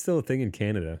think that's still a thing in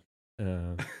Canada.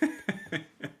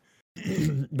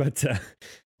 But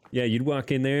yeah, you'd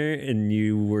walk in there and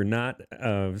you were not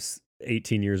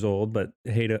 18 years old, but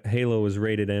Halo was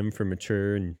rated M for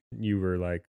mature, and you were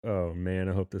like, oh man,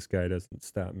 I hope this guy doesn't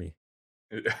stop me.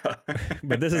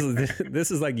 But this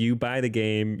is like, you buy the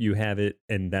game, you have it,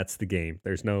 and that's the game.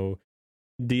 There's no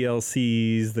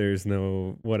DLCs, there's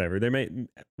no whatever. They may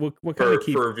what kind of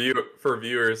keep for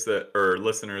viewers that or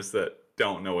listeners that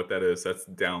don't know what that is, that's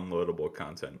downloadable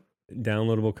content.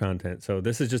 So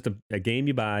this is just a game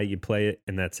you buy, you play it,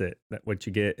 and that's it. What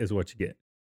you get is what you get.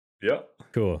 Yep.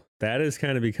 Cool. That is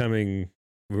kind of becoming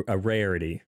a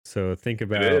rarity. So think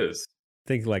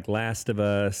like Last of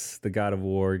Us, the God of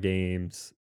War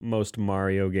games, most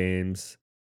Mario games.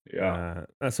 Yeah.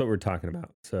 That's what we're talking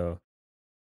about. So,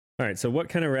 all right. So what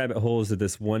kind of rabbit holes did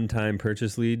this one-time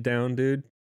purchase lead down, dude?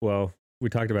 Well, we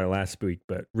talked about it last week,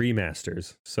 but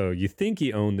remasters. So you think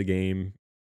you own the game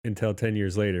until 10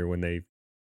 years later when they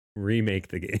remake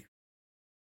the game.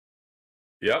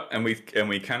 Yep, and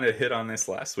we kind of hit on this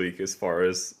last week as far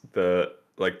as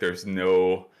there's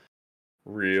no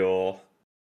real,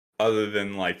 other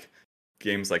than like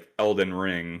games like Elden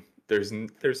Ring, there's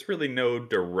really no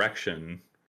direction,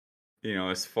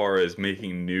 as far as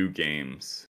making new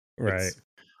games. Right.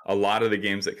 A lot of the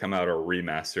games that come out are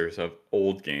remasters of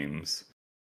old games.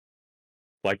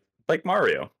 Like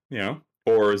Mario,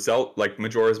 or like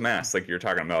Majora's Mask, like you're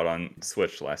talking about on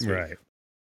Switch last week. Right.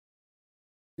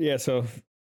 Yeah, so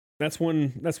that's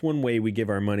one way we give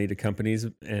our money to companies,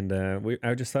 and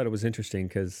I just thought it was interesting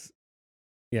because,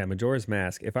 yeah, Majora's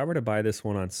Mask. If I were to buy this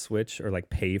one on Switch or like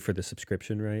pay for the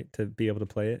subscription, right, to be able to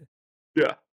play it,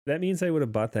 Yeah. that means I would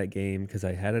have bought that game because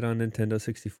I had it on Nintendo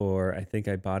 64. I think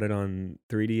I bought it on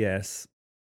 3DS.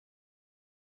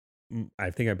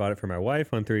 I think I bought it for my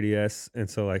wife on 3DS, and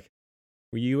so like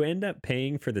you end up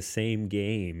paying for the same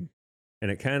game,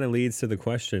 and it kind of leads to the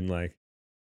question like,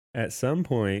 at some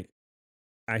point,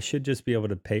 I should just be able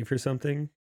to pay for something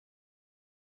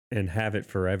and have it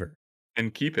forever.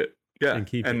 And keep it. Yeah. And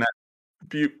keep and it.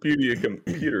 that beauty of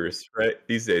computers, right?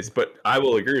 These days. But I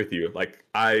will agree with you. Like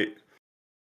I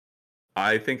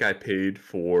think I paid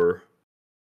for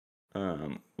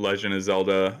Legend of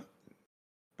Zelda.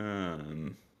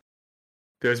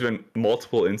 There's been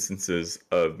multiple instances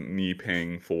of me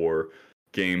paying for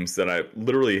games that I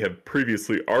literally have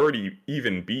previously already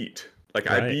even beat. Like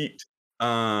Right. I beat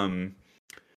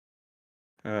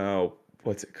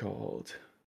what's it called?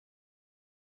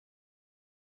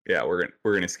 Yeah, we're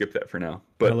gonna skip that for now.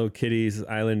 But Hello Kitty's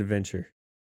Island Adventure.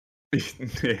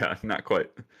 yeah, not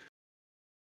quite.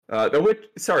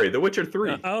 The Witcher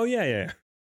 3. Oh yeah.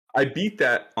 I beat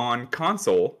that on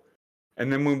console,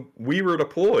 and then when we were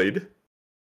deployed,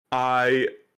 I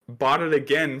bought it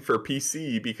again for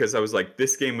PC because I was like,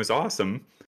 this game was awesome.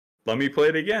 Let me play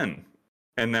it again.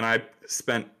 And then I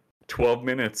spent 12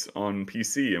 minutes on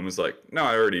PC and was like, no,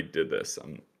 I already did this.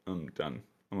 I'm done.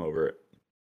 I'm over it.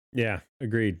 Yeah,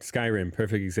 agreed. Skyrim,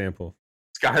 perfect example.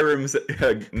 Skyrim's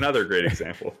another great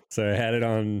example. So I had it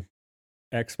on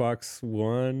Xbox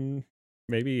One,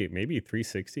 maybe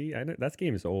 360. That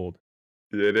game is old.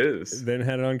 It is. Then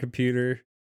had it on computer.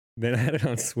 Then I had it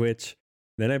on Switch.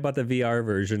 Then I bought the VR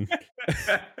version.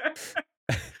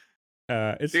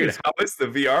 It's Dude, just, how is the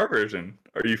VR version?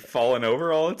 Are you falling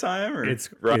over all the time, or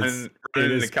running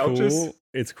into couches? cool.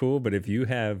 It's cool, but if you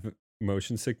have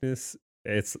motion sickness,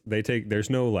 there's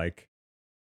no like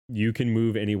you can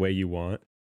move any way you want,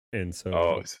 and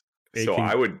so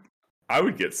I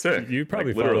would get sick. You'd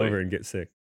probably fall over and get sick.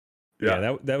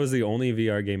 Yeah, that was the only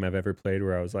VR game I've ever played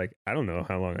where I was like, I don't know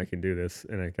how long I can do this,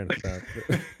 and I kind of stopped.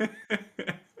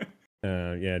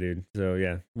 Yeah, dude. So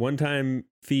yeah, one-time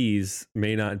fees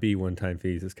may not be one-time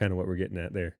fees. Is kind of what we're getting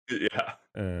at there. Yeah.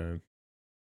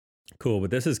 Cool,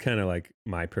 but this is kind of like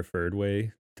my preferred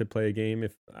way to play a game.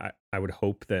 If I would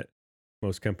hope that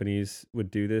most companies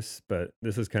would do this, but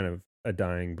this is kind of a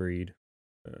dying breed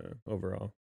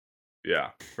overall. Yeah.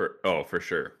 For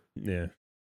sure. Yeah.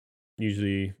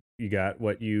 Usually you got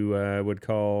what you would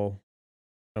call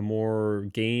a more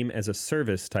game as a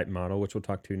service type model, which we'll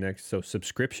talk to next. So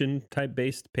subscription type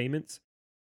based payments.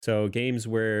 So games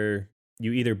where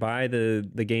you either buy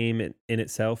the game in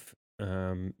itself,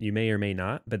 you may or may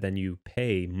not, but then you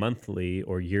pay monthly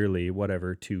or yearly,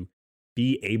 whatever, to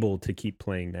be able to keep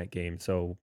playing that game.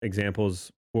 So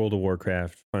examples, World of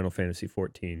Warcraft, Final Fantasy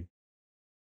 14.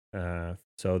 So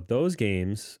those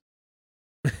games,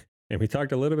 and we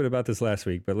talked a little bit about this last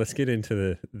week, but let's get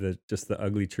into the just the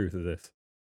ugly truth of this.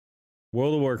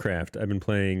 World of Warcraft, I've been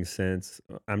playing since,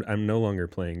 I'm no longer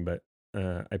playing, but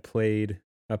I played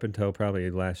up until probably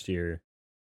last year.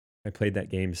 I played that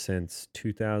game since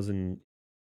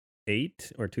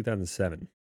 2008 or 2007.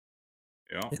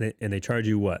 Yeah. And they charge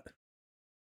you what?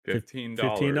 $15.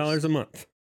 $15 a month.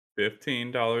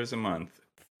 $15 a month.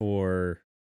 For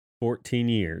 14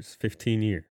 years, 15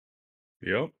 years.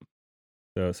 Yep.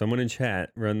 So someone in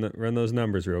chat, run those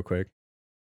numbers real quick.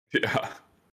 Yeah.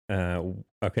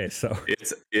 Okay, so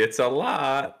it's a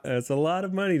lot. It's a lot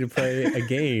of money to play a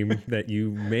game that you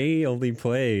may only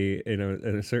play in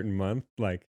a certain month,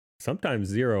 like sometimes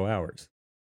 0 hours.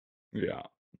 Yeah.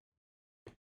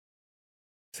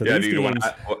 So yeah, these dude. games,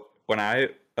 When I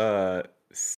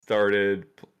started,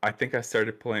 I think I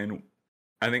started playing.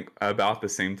 I think about the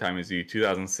same time as you,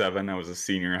 2007. I was a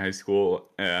senior in high school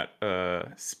at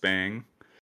Spang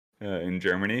in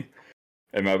Germany.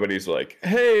 And my buddy's like,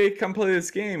 hey, come play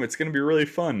this game. It's going to be really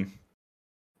fun.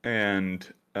 And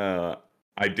I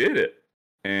did it.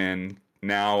 And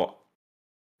now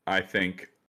I think,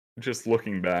 just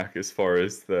looking back as far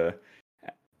as the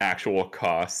actual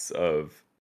costs of,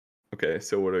 okay,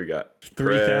 so what do we got?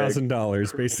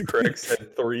 $3,000 basically. Craig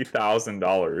said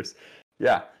 $3,000.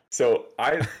 Yeah. So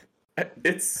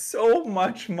it's so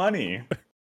much money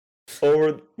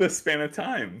over the span of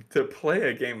time to play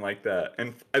a game like that.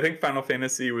 And I think Final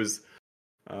Fantasy was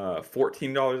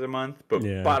 $14 a month, but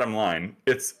Yeah. Bottom line,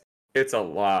 it's a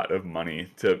lot of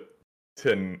money to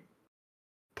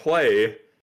play,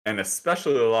 and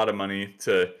especially a lot of money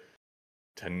to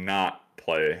to not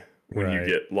play when you Right.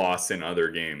 get lost in other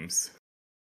games.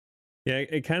 Yeah,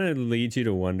 it kind of leads you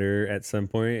to wonder at some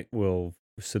point, will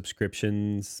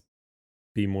subscriptions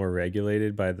be more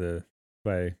regulated by the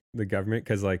government?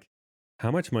 Because like,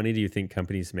 how much money do you think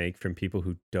companies make from people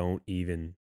who don't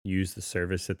even use the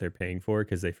service that they're paying for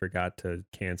because they forgot to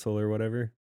cancel or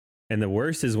whatever? And the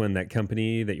worst is when that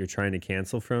company that you're trying to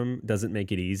cancel from doesn't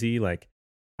make it easy. Like,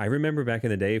 I remember back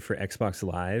in the day for Xbox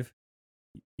Live,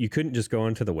 you couldn't just go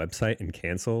onto the website and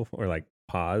cancel or like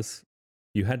pause.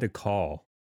 You had to call,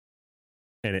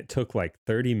 and it took like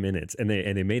 30 minutes, and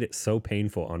they made it so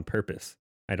painful on purpose.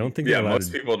 I don't think Yeah, they're allowed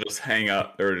most to. people just hang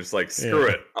up. They're just like, screw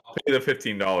Yeah. it. I'll pay the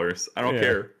 $15. I don't Yeah.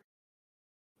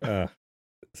 care.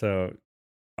 So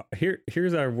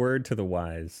here's our word to the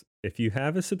wise. If you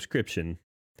have a subscription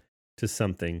to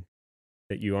something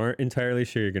that you aren't entirely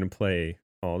sure you're going to play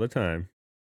all the time,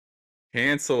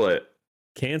 Cancel it.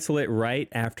 cancel it right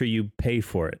after you pay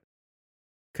for it.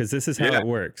 Because this is how Yeah. it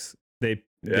works. They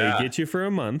Yeah. get you for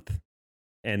a month,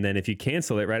 and then if you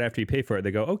cancel it right after you pay for it,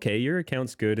 they go, okay, your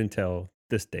account's good until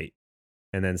this date.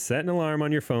 And then set an alarm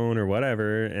on your phone or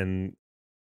whatever, and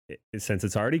since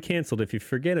it's already canceled, if you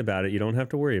forget about it, you don't have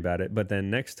to worry about it. But then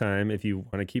next time, if you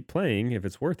want to keep playing, if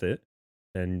it's worth it,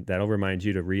 then that'll remind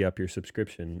you to re-up your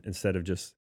subscription instead of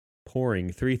just pouring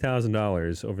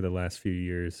 $3,000 over the last few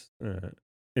years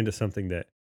into something that,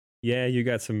 yeah, you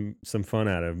got some fun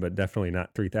out of, but definitely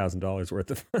not $3,000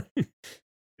 worth of fun.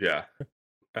 Yeah.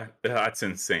 That's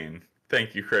insane.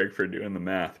 Thank you, Craig, for doing the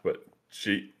math. But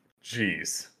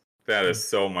geez, that is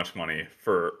so much money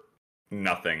for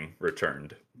nothing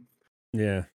returned.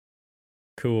 Yeah.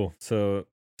 Cool. So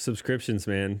subscriptions,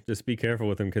 man, just be careful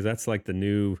with them because that's like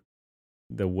the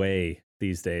way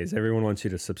these days. Everyone wants you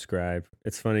to subscribe.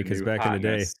 It's funny because New back in the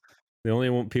day, hotness. the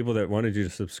only people that wanted you to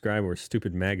subscribe were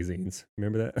stupid magazines.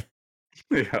 Remember that?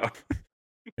 Yeah.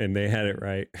 And they had it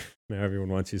right. Now everyone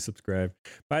wants you to subscribe.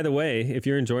 By the way, if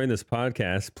you're enjoying this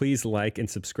podcast, please like and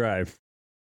subscribe.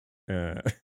 The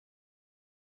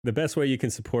best way you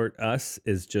can support us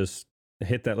is just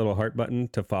hit that little heart button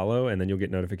to follow, and then you'll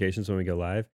get notifications when we go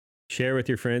live. Share with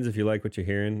your friends if you like what you're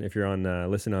hearing. If you're on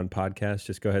listen on podcasts,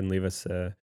 just go ahead and leave us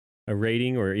a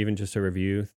rating or even just a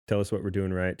review. Tell us what we're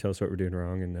doing right. Tell us what we're doing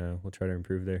wrong, and we'll try to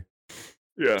improve there.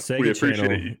 Yeah. Sega we appreciate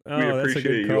Channel. you. Oh, We that's a appreciate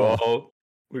good you call. all.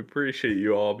 We appreciate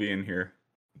you all being here.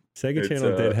 Sega It's,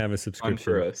 Channel did have a Fun subscription.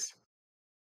 for us.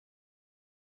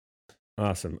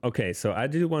 Awesome. Okay, so I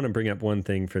do want to bring up one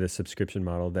thing for the subscription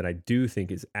model that I do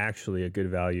think is actually a good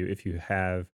value if you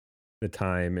have the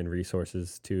time and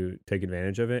resources to take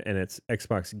advantage of it, and it's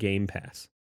Xbox Game Pass.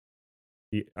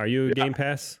 Are you a Yeah. Game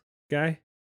Pass guy?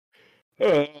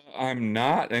 I'm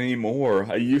not anymore.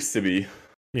 I used to be.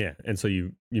 Yeah, and so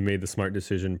you made the smart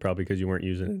decision probably because you weren't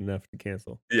using it enough to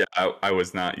cancel. Yeah, I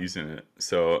was not using it.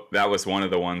 So that was one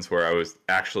of the ones where I was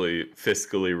actually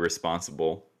fiscally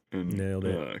responsible and Nailed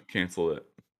it. Canceled it.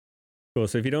 Cool.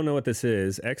 So if you don't know what this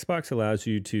is, Xbox allows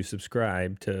you to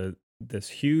subscribe to this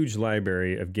huge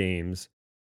library of games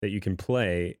that you can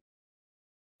play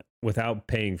without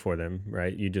paying for them,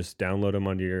 right? You just download them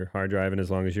onto your hard drive, and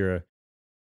as long as you're a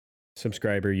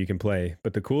subscriber, you can play.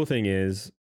 But the cool thing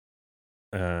is,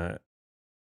 it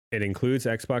includes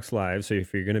Xbox Live. So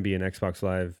if you're going to be an Xbox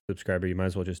Live subscriber, you might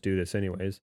as well just do this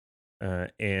anyways.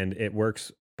 And it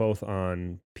works both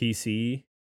on PC,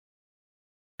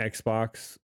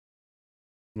 Xbox,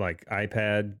 like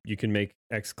iPad. You can make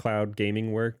xCloud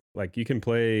gaming work. Like you can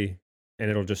play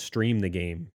and it'll just stream the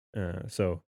game.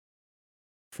 So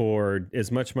for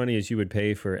as much money as you would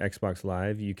pay for Xbox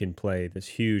Live, you can play this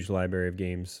huge library of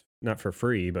games, not for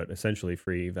free, but essentially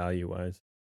free value wise.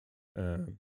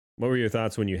 What were your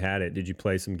thoughts when you had it? Did you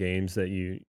play some games that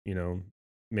you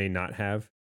may not have?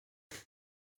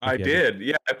 I did.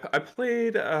 Yeah, I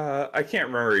played. I can't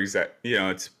remember exact.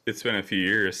 It's been a few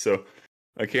years, so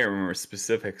I can't remember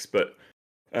specifics. But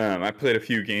I played a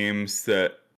few games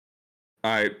that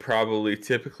I probably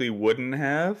typically wouldn't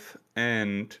have,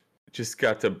 and just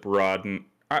got to broaden.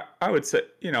 I would say,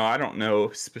 I don't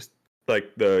know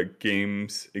like the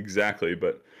games exactly,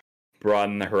 but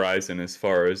broaden the horizon as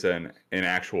far as an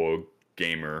actual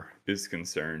gamer is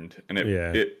concerned. And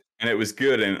it was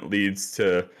good, and it leads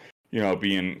to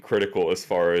being critical as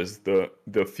far as the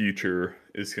future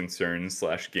is concerned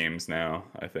 / games now,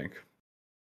 I think.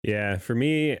 Yeah, for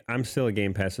me, I'm still a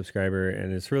Game Pass subscriber,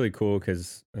 and it's really cool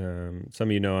because some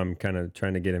of I'm kind of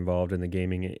trying to get involved in the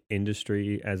gaming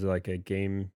industry as like a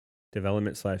game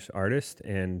development / artist,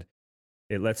 and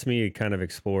it lets me kind of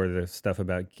explore the stuff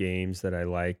about games that I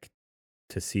like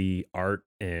to see art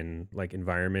and like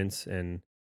environments, and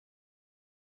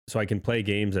so I can play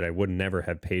games that I would never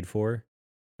have paid for.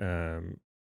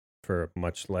 for a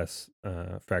much less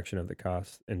fraction of the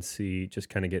cost and just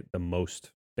kind of get the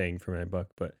most bang for my buck.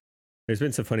 But there's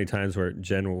been some funny times where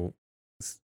Jen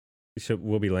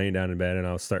we'll be laying down in bed and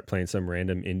I'll start playing some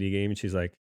random indie game and she's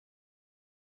like,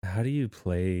 how do you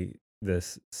play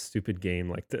this stupid game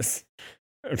like this?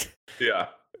 Yeah.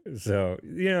 So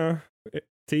to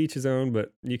each his own,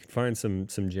 but you can find some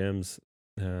gems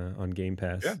on Game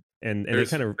Pass. Yeah. And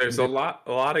there's a lot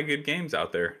of good games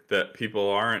out there that people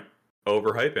aren't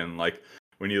overhyping. Like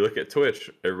when you look at Twitch,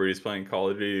 everybody's playing Call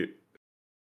of Duty.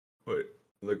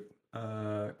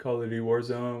 Call of Duty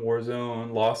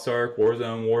Warzone, Lost Ark,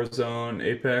 Warzone,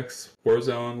 Apex,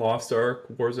 Warzone, Lost Ark,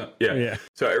 Warzone. Yeah.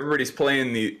 So everybody's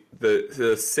playing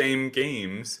the same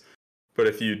games, but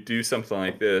if you do something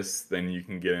like this, then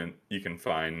you can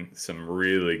find some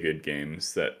really good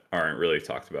games that aren't really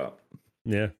talked about.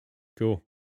 Yeah, cool.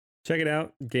 Check it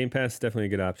out. Game Pass is definitely a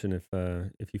good option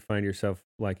if you find yourself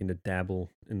liking to dabble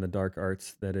in the dark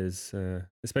arts. That is,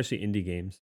 especially indie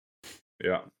games.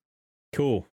 Yeah.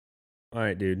 Cool. All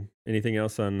right, dude. Anything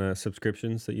else on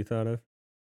subscriptions that you thought of?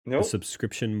 Nope. The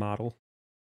subscription model.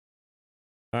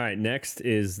 All right, next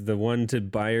is the one to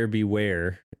buyer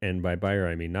beware, and by buyer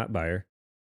I mean not buyer,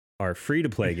 are free to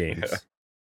play games.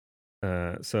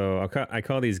 So I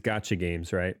call these gotcha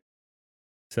games, right?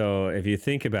 So if you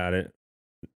think about it,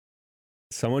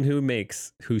 someone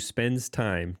who spends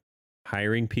time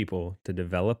hiring people to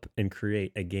develop and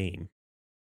create a game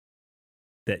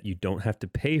that you don't have to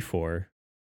pay for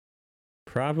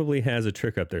probably has a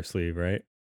trick up their sleeve, right?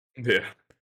 Yeah.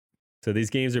 So these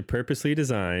games are purposely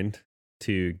designed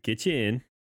to get you in,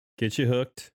 get you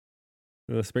hooked,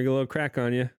 they'll sprinkle a little crack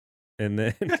on you, and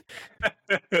then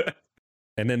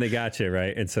and then they got you,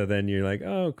 right? And so then you're like,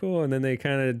 oh, cool. And then they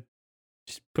kind of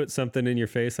put something in your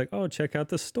face like, oh, check out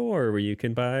the store where you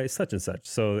can buy such and such.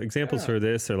 So examples for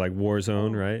this are like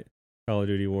Warzone, right? Call of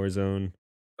Duty Warzone.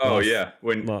 Oh yeah,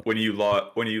 when you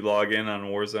log in on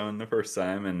Warzone the first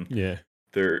time, and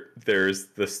there's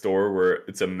the store where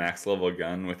it's a max level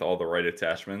gun with all the right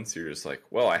attachments. You're just like,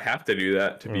 well, I have to do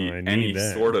that to be any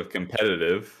sort of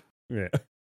competitive. Yeah.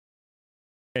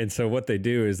 And so what they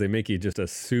do is they make you just a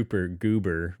super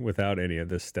goober without any of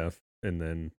this stuff, and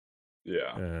then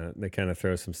they kind of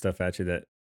throw some stuff at you that,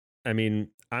 I mean,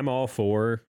 I'm all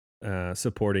for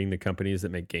supporting the companies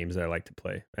that make games that I like to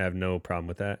play. I have no problem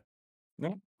with that.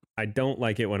 No. I don't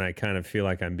like it when I kind of feel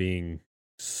like I'm being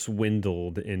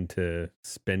swindled into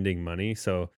spending money.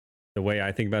 So the way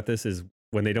I think about this is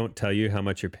when they don't tell you how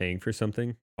much you're paying for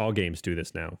something. All games do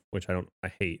this now, which I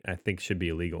hate. I think should be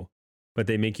illegal. But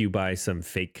they make you buy some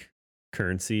fake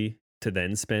currency to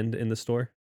then spend in the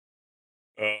store.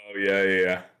 Oh,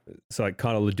 yeah. So like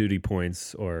Call of Duty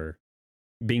points or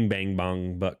Bing Bang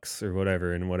Bong bucks or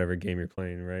whatever in whatever game you're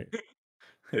playing, right?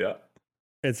 Yeah.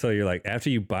 And so you're like, after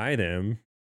you buy them,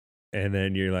 and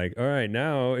then you're like, all right,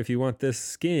 now if you want this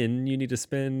skin, you need to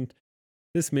spend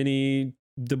this many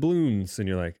doubloons. And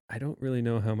you're like, I don't really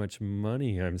know how much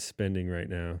money I'm spending right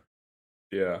now.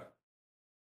 Yeah.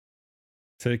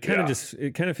 So it kind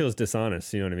of feels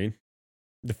dishonest. You know what I mean?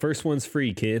 The first one's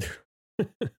free, kid.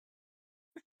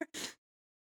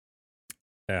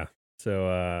 Yeah.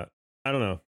 So I don't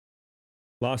know.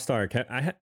 Lost Ark.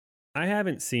 I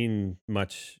haven't seen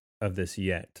much of this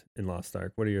yet in Lost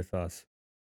Ark. What are your thoughts?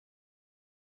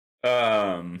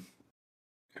 I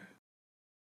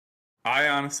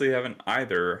honestly haven't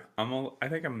either. I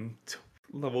think I'm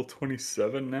level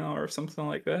 27 now or something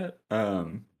like that.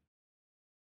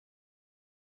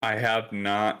 I have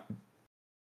not.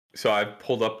 So I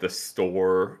pulled up the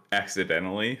store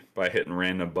accidentally by hitting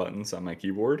random buttons on my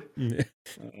keyboard.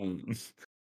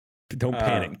 Don't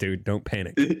panic, dude. Don't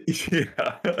panic.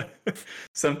 Yeah.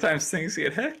 Sometimes things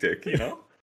get hectic, you know?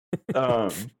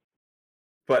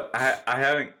 But I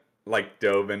haven't like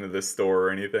dove into the store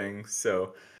or anything,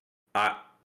 so I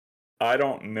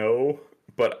don't know.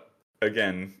 But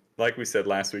again, like we said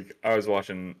last week, I was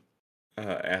watching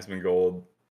Asmongold,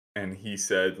 and he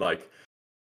said, like,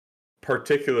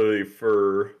 particularly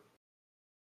for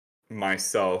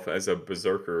myself as a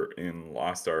berserker in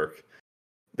Lost Ark,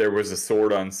 there was a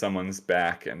sword on someone's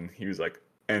back, and he was like,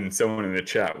 and someone in the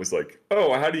chat was like,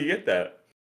 oh, how do you get that?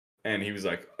 And he was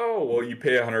like, oh, well, you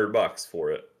pay $100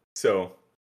 for it. So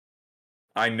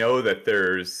I know that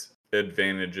there's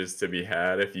advantages to be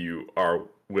had if you are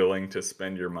willing to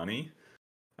spend your money.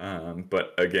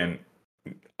 But again,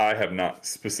 I have not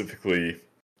specifically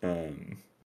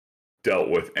dealt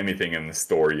with anything in the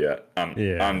store yet.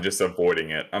 I'm just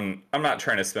avoiding it. I'm not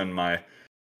trying to spend my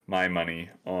money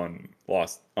on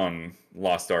Lost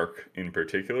Ark in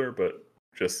particular, but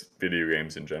just video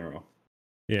games in general.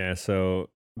 Yeah, so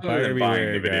buying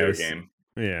the video game.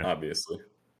 Yeah. obviously.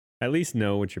 At least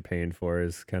know what you're paying for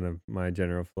is kind of my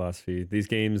general philosophy. These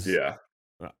games, Yeah.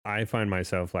 I find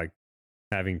myself like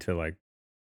having to like,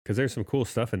 because there's some cool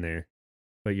stuff in there,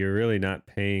 but you're really not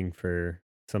paying for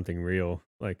something real.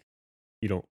 Like you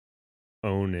don't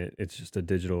own it. It's just a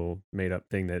digital made up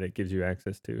thing that it gives you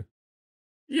access to.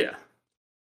 Yeah.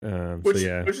 So Which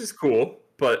yeah, which is cool,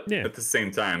 but Yeah. at the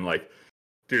same time, like,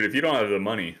 dude, if you don't have the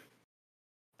money,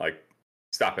 like,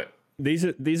 stop it. these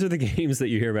are the games that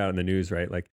you hear about in the news, right?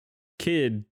 Like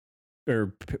kid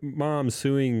or mom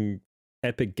suing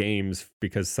Epic Games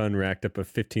because son racked up a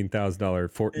 $15,000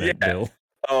 Fortnite Yeah. bill.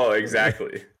 Oh,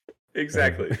 exactly.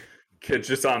 Exactly. Kid's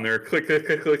just on there, click, click,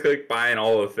 click, click, click, buying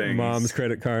all the things. Mom's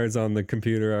credit cards on the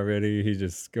computer already. He's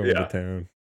just going to Yeah. town.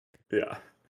 Yeah.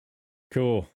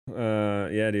 Cool.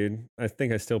 Yeah, dude. I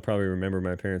think I still probably remember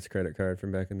my parents' credit card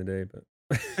from back in the day, but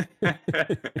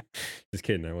just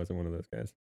kidding. I wasn't one of those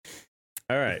guys.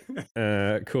 All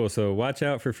right. Cool. So watch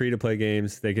out for free to play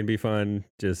games. They can be fun.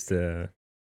 Just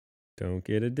don't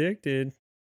get addicted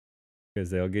because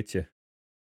they'll get you.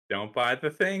 Don't buy the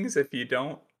things if you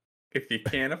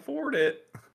can't afford it.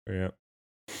 Yeah.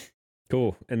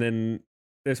 Cool. And then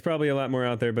there's probably a lot more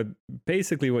out there, but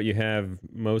basically what you have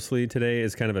mostly today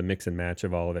is kind of a mix and match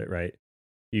of all of it, right?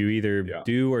 You either Yeah.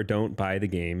 do or don't buy the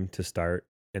game to start,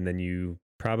 and then you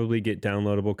probably get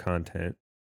downloadable content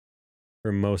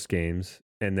for most games.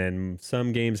 And then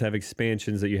some games have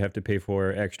expansions that you have to pay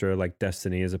for extra, like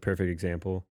Destiny is a perfect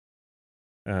example.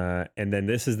 And then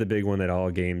this is the big one that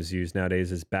all games use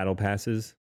nowadays is battle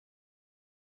passes.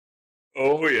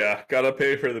 Oh yeah, gotta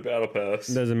pay for the battle pass.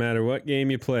 Doesn't matter what game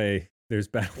you play, there's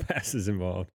battle passes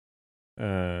involved.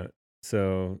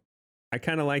 So I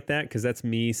kind of like that because that's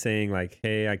me saying like,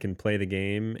 hey, I can play the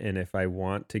game, and if I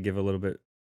want to give a little bit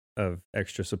of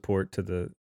extra support to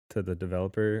the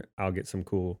developer, I'll get some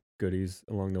cool goodies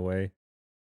along the way.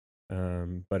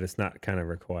 But it's not kind of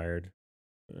required.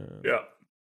 Yeah.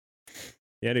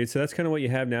 Yeah, dude. So that's kind of what you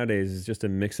have nowadays is just a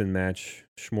mix and match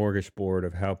smorgasbord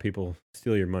of how people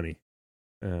steal your money.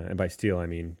 And by steal, I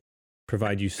mean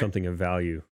provide you something of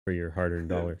value for your hard-earned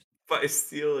dollars. By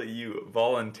steal, you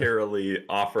voluntarily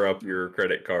offer up your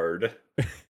credit card.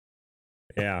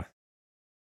 Yeah.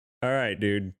 All right,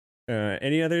 dude.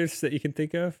 Any others that you can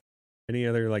think of? Any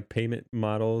other like payment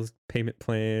models, payment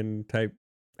plan type?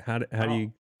 How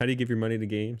do you give your money to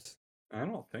games? I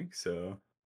don't think so.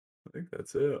 I think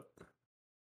that's it.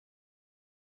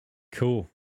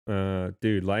 Cool.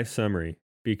 Dude, life summary.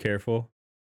 Be careful.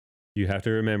 You have to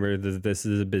remember that this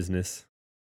is a business.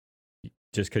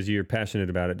 Just because you're passionate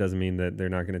about it doesn't mean that they're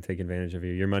not going to take advantage of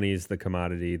you. Your money is the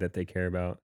commodity that they care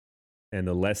about. And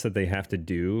the less that they have to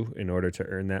do in order to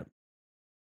earn that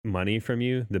money from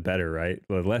you, the better, right?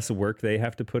 The less work they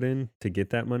have to put in to get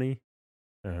that money.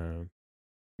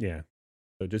 Yeah.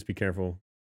 So just be careful.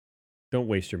 Don't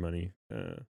waste your money.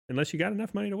 Unless you got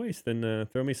enough money to waste, then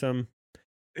throw me some.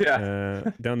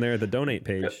 Yeah. Down there at the donate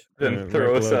page. Then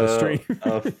throw us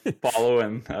a follow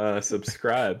and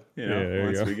subscribe.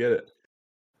 Once we get it.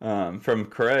 From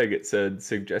Craig, it said,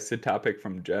 suggested topic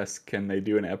from Jess. Can they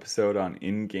do an episode on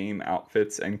in-game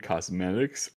outfits and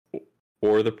cosmetics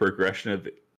or the progression of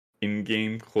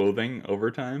in-game clothing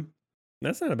over time?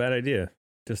 That's not a bad idea.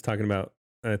 Just talking about,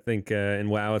 I think in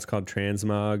WoW it's called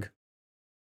transmog.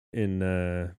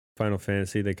 In Final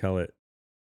Fantasy they call it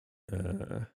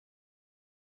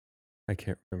I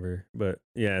can't remember, but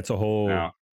yeah, it's a whole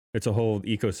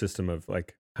ecosystem of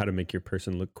like how to make your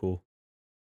person look cool.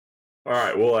 All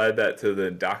right, we'll add that to the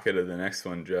docket of the next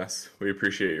one, Jess. We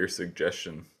appreciate your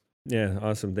suggestion. Yeah,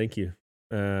 awesome. Thank you.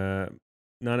 Nana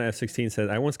F16 says,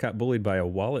 I once got bullied by a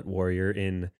wallet warrior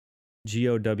in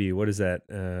GOW. What is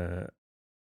that?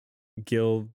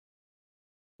 Guild.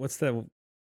 What's that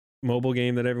mobile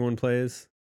game that everyone plays?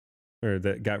 Or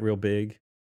that got real big?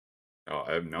 Oh,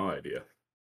 I have no idea.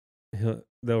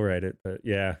 They'll write it, but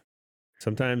yeah.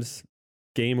 Sometimes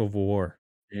Game of War.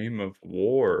 Game of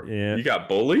War. Yeah. You got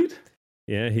bullied?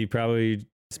 Yeah, he probably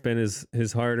spent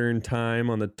his hard-earned time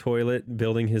on the toilet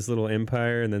building his little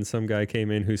empire, and then some guy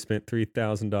came in who spent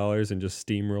 $3,000 and just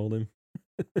steamrolled him.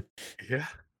 Yeah.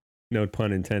 No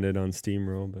pun intended on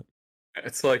steamroll, but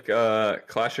it's like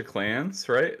Clash of Clans,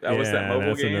 right? That was that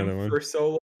mobile game for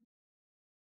solo,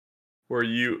 where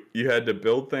you had to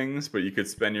build things, but you could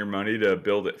spend your money to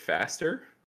build it faster.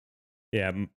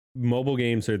 Yeah, mobile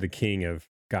games are the king of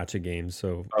gacha games.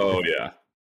 So yeah,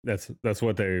 that's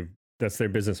their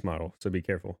business model. So be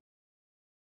careful.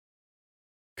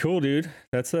 Cool, dude.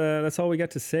 That's all we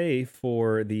got to say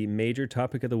for the major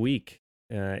topic of the week.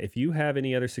 If you have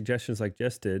any other suggestions like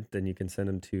Jess did, then you can send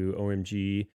them to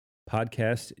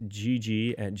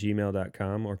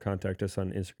podcastgg@gmail.com, or contact us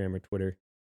on Instagram or Twitter,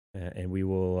 and we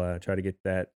will try to get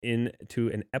that into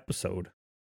an episode.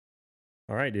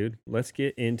 All right, dude, let's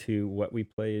get into what we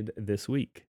played this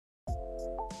week.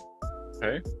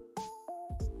 Okay.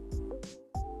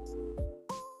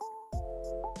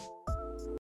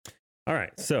 All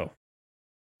right, so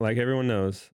like everyone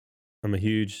knows, I'm a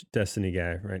huge Destiny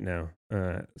guy right now.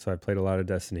 So I played a lot of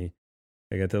Destiny.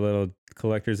 I got the little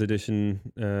collector's edition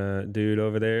dude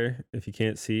over there. If you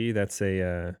can't see, that's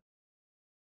a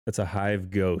Hive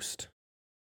ghost.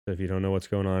 So if you don't know what's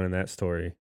going on in that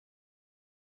story,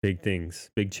 big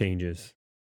things, big changes.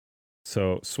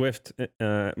 So Swift,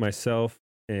 myself,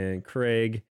 and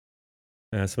Craig,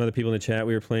 some other people in the chat,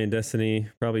 we were playing Destiny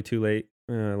probably too late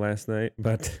last night,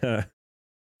 but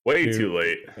Way too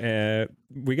late.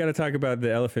 We got to talk about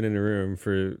the elephant in the room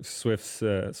for Swift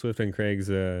and Craig's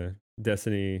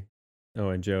Destiny. Oh,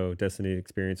 and Joe, Destiny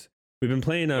experience. We've been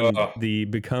playing on the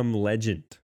Become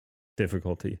Legend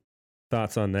difficulty.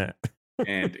 Thoughts on that?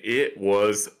 And it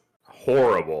was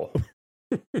horrible.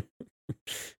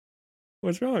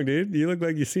 What's wrong, dude? You look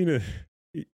like you've seen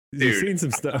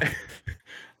some stuff.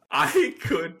 I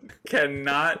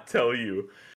cannot tell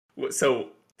you.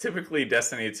 So typically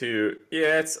Destiny 2,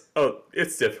 yeah,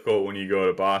 it's difficult when you go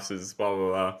to bosses, blah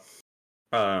blah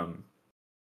blah.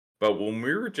 But when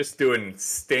we were just doing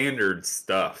standard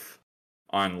stuff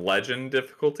on Legend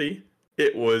difficulty,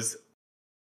 it was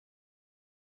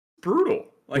brutal.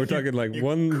 Like, we're talking like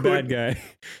one bad guy.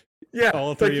 Yeah,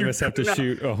 all three of us have to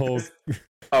shoot a whole.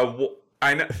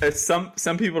 I know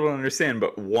some people don't understand,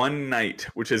 but one knight,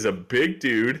 which is a big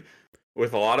dude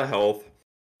with a lot of health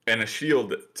and a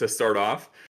shield to start off,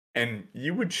 and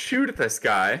you would shoot at this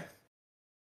guy.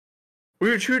 We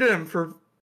would shoot at him for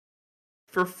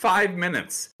 5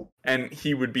 minutes, and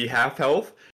he would be half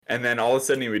health, and then all of a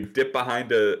sudden he would dip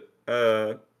behind a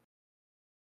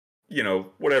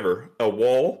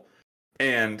wall,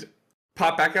 and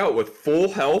pop back out with full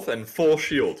health and full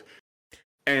shield.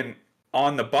 And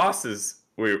on the bosses,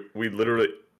 we literally,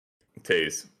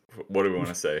 Taze, what do we want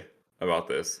to say about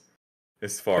this?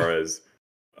 As far as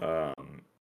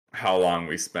how long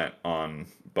we spent on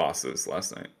bosses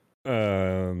last night.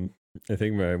 I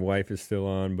think my wife is still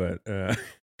on, but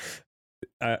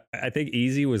I think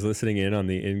Easy was listening in on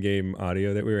the in-game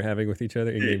audio that we were having with each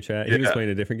other, in-game chat. He was playing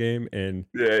a different game, and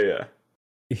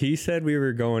he said we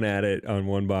were going at it on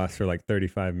one boss for like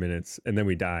 35 minutes, and then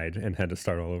we died and had to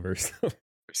start all over. So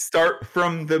start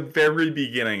from the very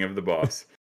beginning of the boss.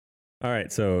 All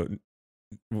right, so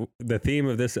the theme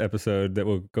of this episode that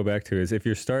we'll go back to is if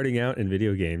you're starting out in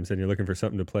video games and you're looking for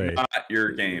something to play, not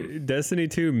your game. Destiny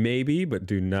 2 maybe, but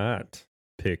do not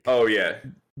pick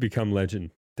Become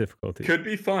Legend difficulty. Could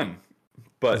be fun,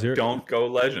 but don't go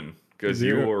Legend because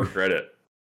you will regret it.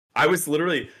 I was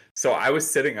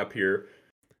sitting up here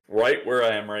right where I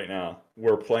am right now.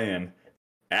 We're playing.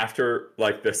 After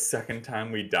like the second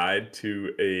time we died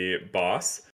to a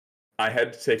boss, I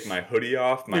had to take my hoodie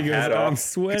off, my hat off. I'm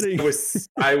sweating.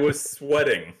 I was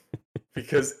sweating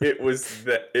because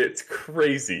it's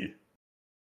crazy.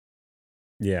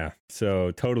 Yeah,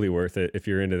 so totally worth it if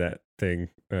you're into that thing.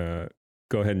 Go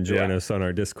ahead and join us on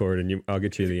our Discord, and I'll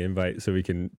get you the invite so we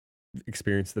can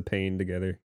experience the pain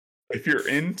together. If you're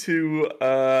into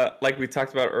like we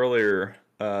talked about earlier,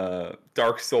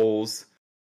 Dark Souls,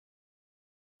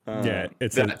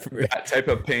 it's that type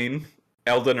of pain,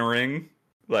 Elden Ring,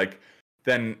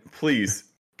 then please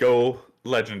go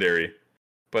Legendary.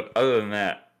 But other than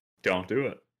that, don't do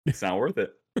it. It's not worth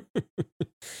it.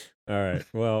 All right.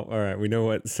 Well, all right. We know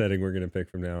what setting we're going to pick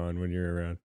from now on when you're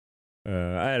around.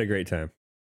 I had a great time.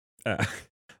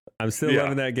 I'm still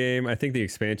loving that game. I think the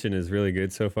expansion is really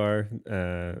good so far.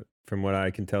 From what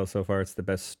I can tell so far, it's the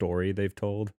best story they've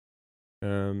told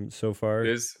so far. It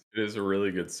is a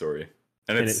really good story.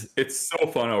 And it's so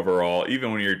fun overall.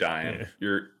 Even when you're dying,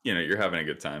 you're having a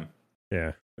good time.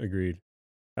 Yeah, agreed.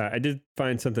 I did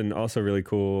find something also really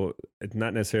cool. It's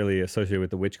not necessarily associated with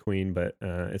the Witch Queen, but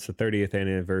it's the 30th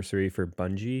anniversary for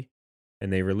Bungie,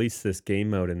 and they released this game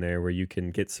mode in there where you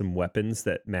can get some weapons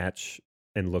that match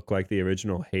and look like the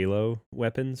original Halo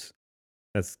weapons.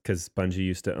 That's because Bungie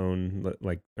used to own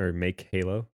or make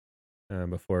Halo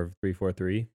before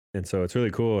 343. And so it's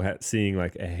really cool seeing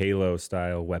like a Halo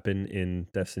style weapon in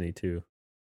Destiny 2.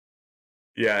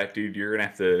 Yeah, dude, you're going to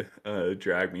have to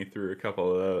drag me through a couple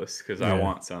of those because I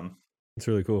want some. It's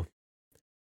really cool.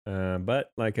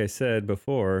 But like I said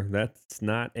before, that's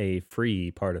not a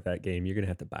free part of that game. You're going to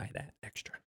have to buy that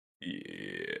extra.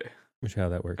 Yeah. Which how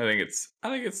that works. I think it's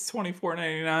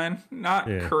 $24.99. Not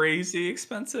crazy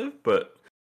expensive, but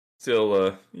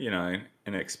still an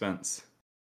expense.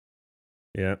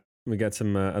 Yeah, we got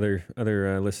some other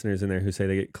listeners in there who say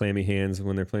they get clammy hands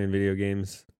when they're playing video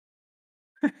games.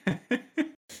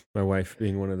 My wife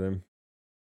being one of them.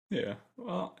 Yeah,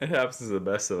 well, it happens to the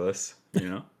best of us, you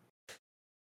know.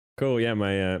 Cool. Yeah,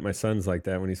 my son's like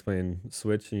that when he's playing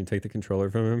Switch and you take the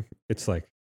controller from him. It's like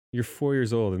you're 4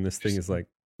 years old and this thing is like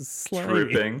slimy.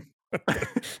 Tripping.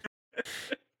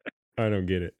 I don't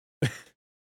get it.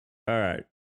 All right.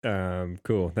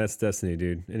 Cool. That's Destiny,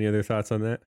 dude. Any other thoughts on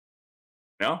that?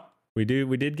 No. We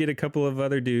did get a couple of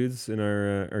other dudes in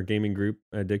our gaming group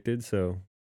addicted, so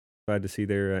glad to see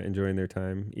they're enjoying their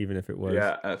time, even if it was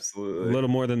a absolutely little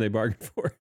more than they bargained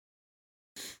for.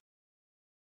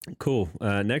 Cool.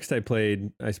 Next, I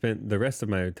spent the rest of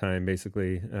my time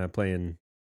basically playing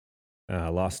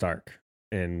Lost Ark,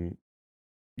 and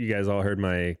you guys all heard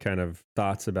my kind of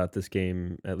thoughts about this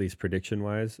game, at least prediction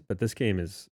wise. But this game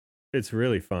it's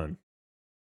really fun.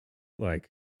 Like,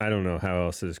 I don't know how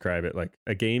else to describe it. Like,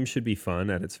 a game should be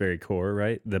fun at its very core,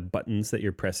 right? The buttons that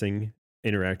you're pressing,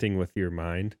 interacting with your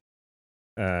mind.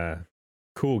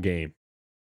 Cool game.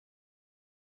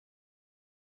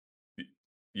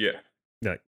 Yeah.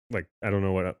 Like I don't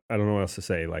know what else to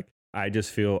say. Like, I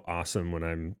just feel awesome when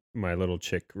I'm my little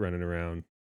chick running around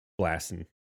blasting.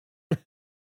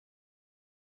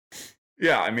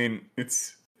 Yeah, I mean,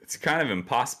 it's kind of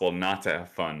impossible not to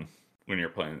have fun when you're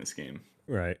playing this game.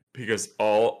 Right. Because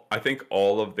I think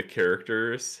all of the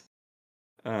characters,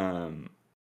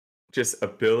 just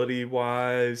ability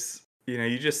wise, you know,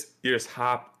 you just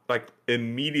hop, like,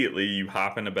 immediately you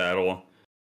hop into battle.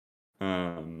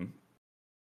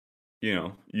 You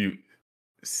know, you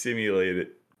simulate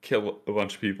it, kill a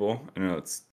bunch of people. I know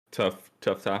it's tough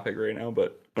topic right now,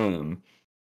 but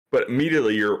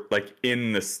immediately you're like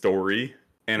in the story,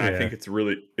 and I think it's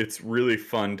really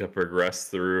fun to progress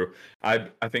through. I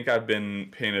think I've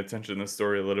been paying attention to the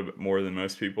story a little bit more than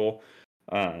most people,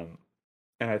 and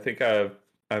I think I've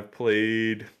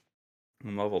played,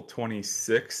 I'm level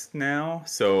 26 now,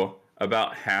 so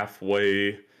about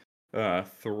halfway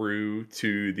through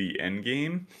to the end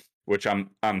game, which I'm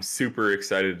super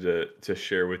excited to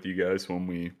share with you guys when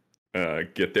we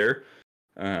get there.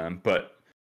 But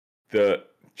the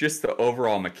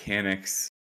overall mechanics,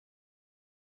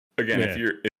 again, if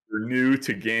you're new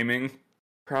to gaming,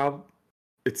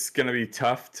 it's gonna be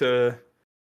tough to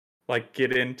like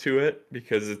get into it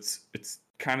because it's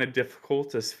kind of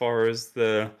difficult as far as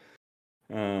the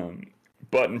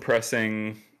button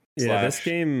pressing. Yeah, this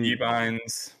game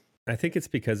keybinds. I think it's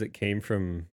because it came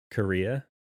from Korea.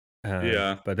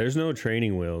 Yeah. But there's no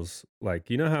training wheels. Like,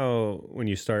 you know how when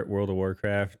you start World of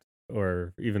Warcraft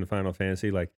or even Final Fantasy,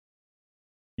 like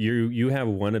you have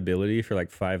one ability for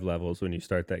like 5 levels when you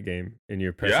start that game, and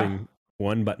you're pressing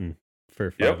one button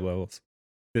for 5 levels.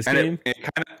 This game,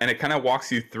 it kind of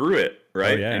walks you through it,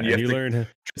 right? Oh, yeah, and you learn.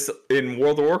 Just in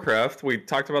World of Warcraft, we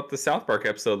talked about the South Park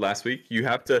episode last week. You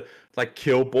have to like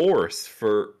kill boars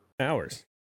for hours.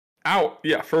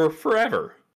 For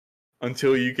forever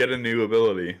until you get a new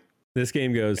ability. This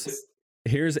game goes,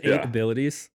 here's 8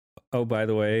 abilities. Oh, by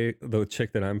the way, the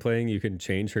chick that I'm playing, you can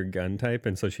change her gun type,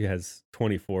 and so she has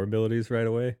 24 abilities right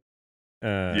away.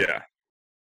 And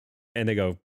they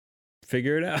go,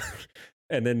 figure it out.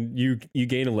 And then you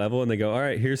gain a level, and they go, all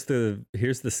right, here's the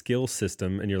skill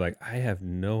system, and you're like, I have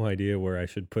no idea where I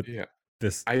should put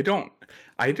this. I don't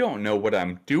know what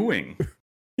I'm doing.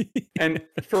 And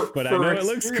but I know it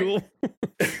looks cool.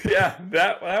 Yeah,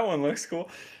 that one looks cool.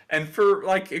 And for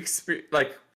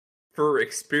for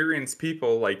experienced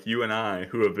people like you and I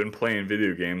who have been playing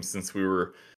video games since we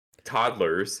were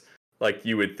toddlers, like,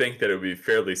 you would think that it would be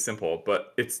fairly simple,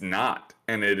 but it's not.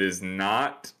 And it is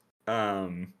not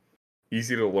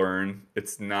easy to learn.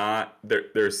 It's not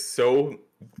there's so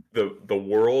the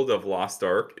world of Lost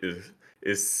Ark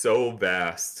is so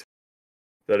vast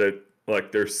that it,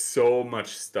 like, there's so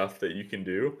much stuff that you can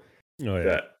do.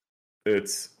 That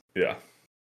it's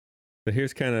But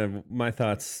here's kind of my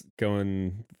thoughts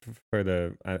going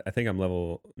for I think I'm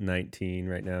level 19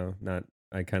 right now.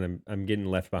 I'm getting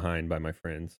left behind by my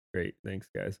friends. Great. Thanks,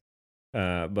 guys.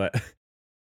 But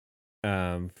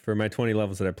for my 20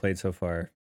 levels that I've played so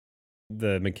far,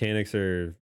 the mechanics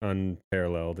are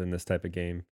unparalleled in this type of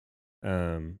game.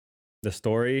 The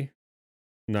story,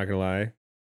 I'm not going to lie,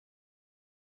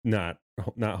 not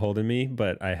holding me,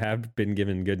 but I have been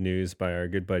given good news by our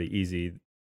good buddy Easy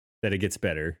that it gets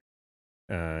better.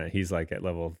 He's like at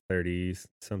level 30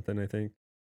 something, I think.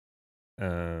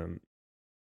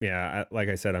 Like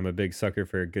I said, I'm a big sucker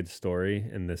for a good story,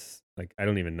 and this, like, I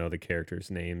don't even know the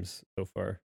characters' names so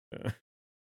far.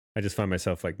 I just find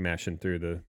myself like mashing through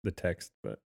the text,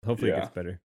 but hopefully it gets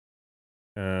better.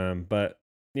 But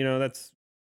you know, that's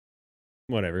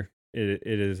whatever. It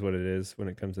is what it is when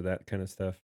it comes to that kind of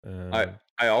stuff.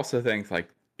 I also think like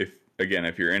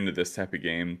if you're into this type of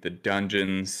game, the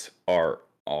dungeons are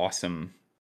awesome.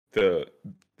 The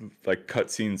like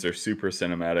cutscenes are super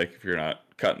cinematic if you're not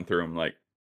cutting through them like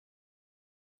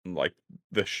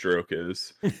theStroke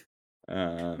is.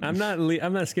 I'm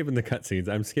not skipping the cutscenes.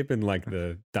 I'm skipping like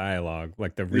the dialogue,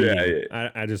 like the reading. Yeah.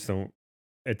 I just don't.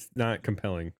 It's not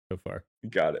compelling so far.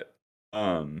 Got it.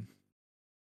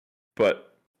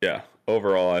 But yeah,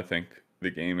 overall, I think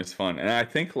the game is fun. And I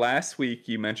think last week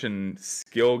you mentioned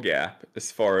skill gap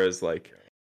as far as like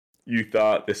you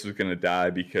thought this was going to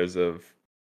die because of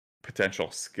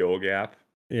potential skill gap.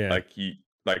 Yeah. Like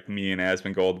me and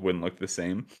Asmongold wouldn't look the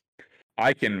same.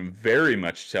 I can very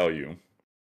much tell you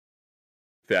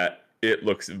that it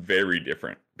looks very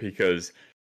different because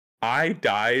I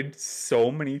died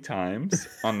so many times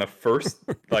on the first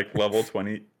like level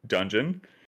 20 dungeon,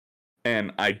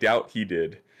 and I doubt he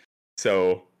did.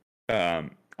 So I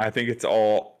think it's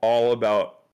all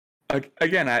about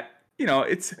again.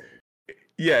 It's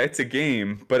a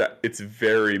game, but it's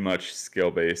very much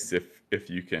skill based if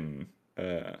you can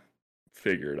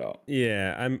figure it out.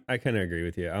 Yeah, I kind of agree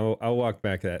with you. I'll walk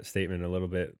back that statement a little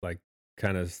bit, like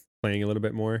kind of playing a little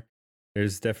bit more.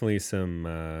 There's definitely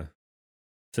some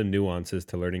nuances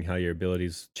to learning how your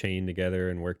abilities chain together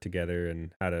and work together,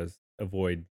 and how to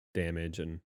avoid damage.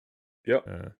 And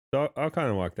so I'll kind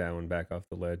of walk that one back off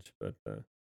the ledge. But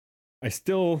I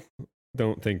still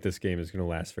don't think this game is going to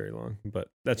last very long. But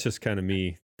that's just kind of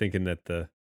me thinking that the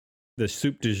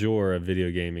soup du jour of video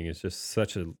gaming is just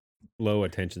such a low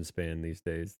attention span these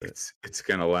days. It's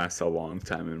going to last a long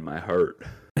time in my heart.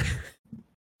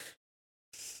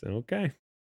 Okay,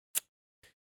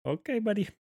 buddy.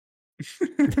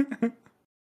 If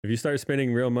you start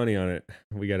spending real money on it,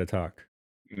 we got to talk.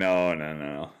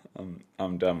 No.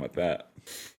 I'm done with that.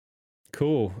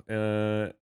 Cool.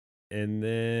 And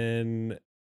then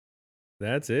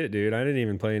that's it, dude. I didn't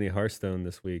even play any Hearthstone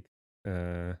this week.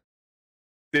 Dude,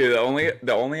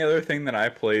 the only other thing that I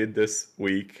played this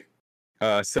week.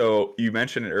 So you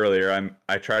mentioned it earlier.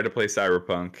 I tried to play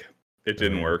Cyberpunk. It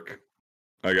didn't work.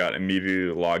 I got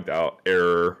immediately logged out.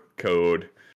 Error code.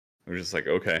 I was just like,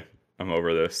 okay, I'm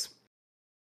over this.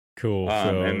 Cool.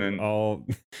 So and then all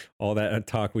that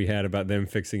talk we had about them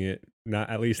fixing it,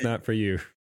 at least not for you.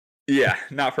 Yeah,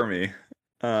 not for me.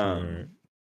 And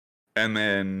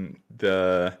then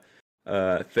the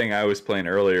thing I was playing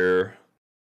earlier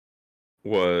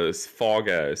was Fall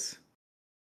Guys.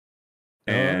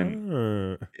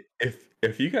 And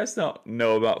if you guys don't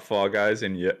know about Fall Guys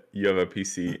and you have a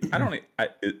PC,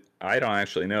 I don't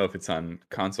actually know if it's on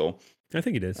console. I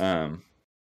think it is.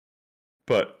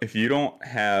 But if you don't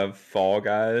have Fall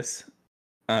Guys,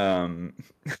 I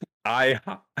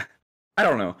don't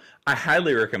know. I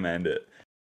highly recommend it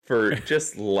for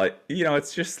just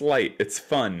it's just light. It's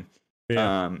fun.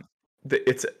 Yeah.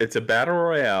 It's a battle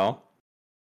royale.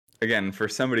 Again, for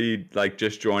somebody like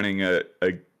just joining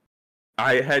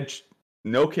I had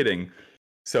no kidding.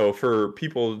 So for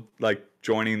people like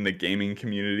joining the gaming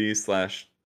community /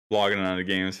 logging on to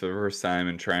games for the first time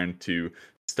and trying to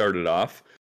start it off,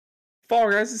 Fall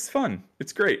Guys is fun.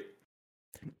 It's great.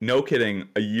 No kidding.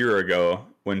 A year ago,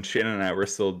 when Shannon and I were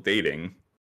still dating,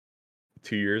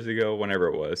 2 years ago, whenever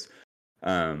it was,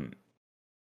 I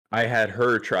had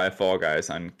her try Fall Guys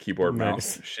on keyboard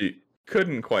mouse. She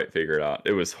couldn't quite figure it out.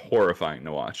 It was horrifying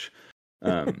to watch.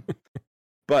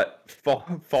 But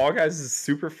Fall Guys is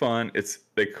super fun.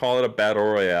 They call it a battle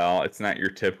royale. It's not your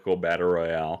typical battle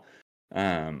royale.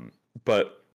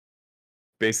 But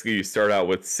basically you start out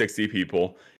with 60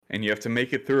 people and you have to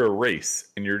make it through a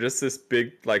race, and you're just this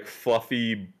big like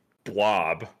fluffy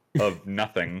blob of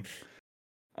nothing.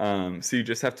 So you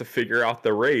just have to figure out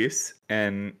the race,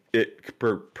 and it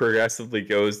progressively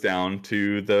goes down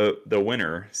to the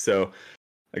winner. So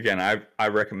again, I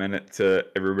recommend it to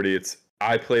everybody.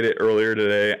 I played it earlier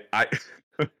today.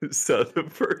 So the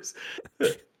first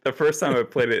time I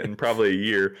played it in probably a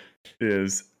year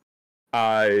is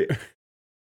I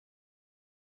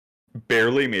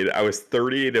barely made it. I was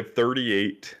 38 of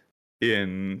 38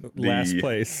 in the last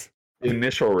place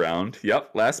initial round.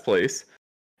 Yep, last place.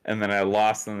 And then I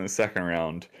lost in the second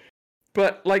round.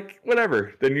 But like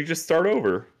whatever, then you just start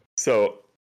over. So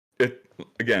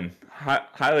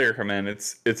highly recommend.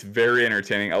 It's very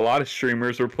entertaining. A lot of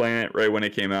streamers were playing it right when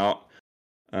it came out.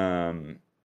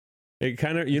 It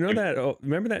kind of,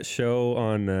 remember that show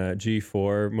on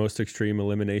G4, Most Extreme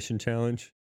Elimination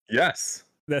Challenge? Yes.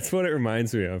 That's what it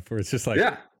reminds me of, where it's just like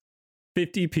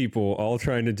 50 people all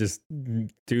trying to just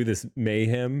do this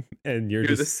mayhem, and you're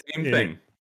do just the same thing.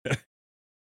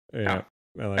 Yeah.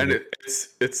 I like And it.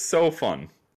 it's so fun.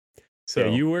 So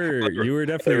Yeah, you were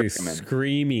definitely recommend.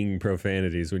 screaming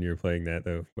profanities when you were playing that,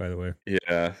 though. By the way.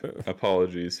 Yeah,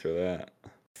 apologies for that.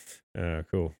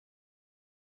 Cool.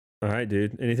 All right,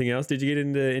 dude. Anything else? Did you get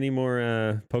into any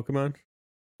more Pokemon?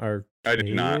 I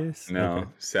did not. Arceus? No, Okay,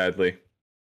 sadly.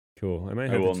 cool. I might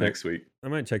I have will to check. next week. I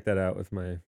might check that out with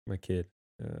my kid.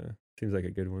 Seems like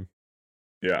a good one.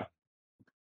 Yeah.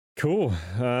 Cool.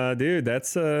 Dude,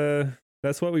 that's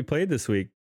what we played this week.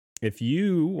 If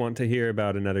you want to hear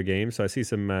about another game, so I see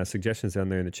some suggestions down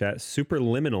there in the chat.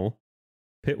 Superliminal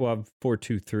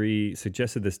Pitwob423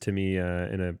 suggested this to me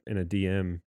in a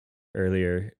DM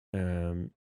earlier.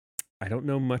 I don't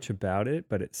know much about it,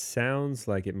 but it sounds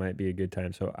like it might be a good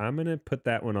time. So I'm gonna put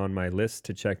that one on my list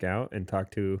to check out and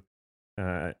talk to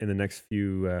in the next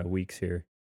few weeks here.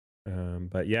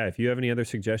 But yeah, if you have any other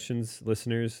suggestions,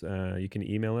 listeners, you can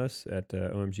email us at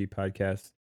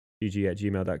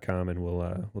omgpodcastgg@gmail.com, and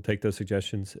we'll take those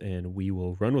suggestions and we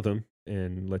will run with them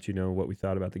and let you know what we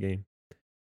thought about the game.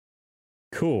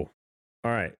 Cool.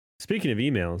 All right. Speaking of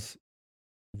emails,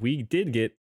 we did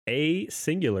get a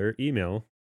singular email.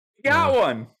 Got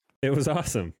one. It was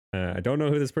awesome. I don't know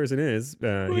who this person is.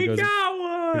 We got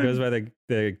one. He goes by the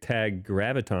tag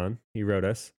Graviton. He wrote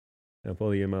us. I'll pull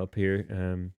him up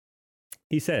here.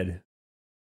 He said,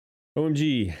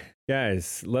 OMG,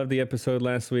 guys, loved the episode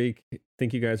last week.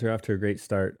 Think you guys are off to a great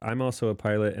start. I'm also a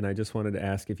pilot, and I just wanted to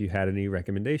ask if you had any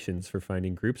recommendations for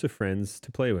finding groups of friends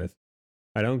to play with.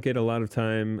 I don't get a lot of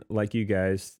time like you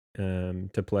guys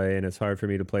to play, and it's hard for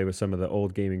me to play with some of the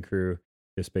old gaming crew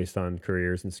just based on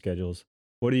careers and schedules.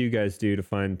 What do you guys do to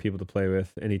find people to play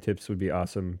with? Any tips would be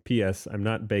awesome. P.S. I'm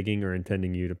not begging or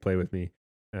intending you to play with me.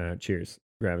 Cheers,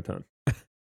 Graviton.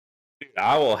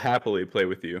 I will happily play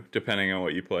with you, depending on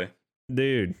what you play.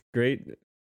 Dude, great.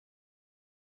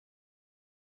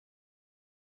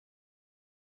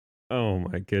 Oh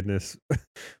my goodness.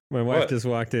 My wife just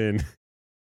walked in.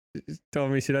 She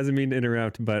told me she doesn't mean to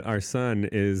interrupt, but our son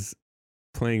is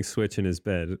playing Switch in his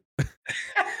bed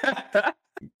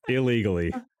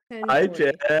illegally Hi,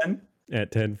 Jen.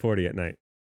 at 10:40 at night.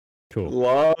 Cool.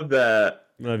 Love that.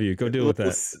 Love you. Go deal with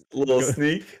that. Little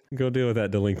sneak. Go deal with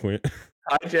that delinquent.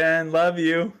 Hi, Jen. Love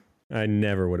you. I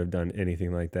never would have done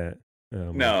anything like that.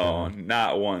 Oh, no,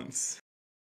 not once.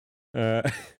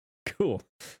 Cool.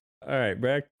 All right,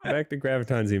 back to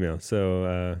Graviton's email.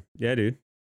 So, yeah, dude.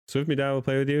 Swiftmida will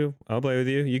play with you. I'll play with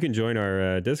you. You can join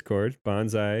our Discord,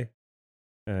 Bonsai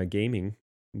Gaming.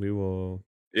 We will.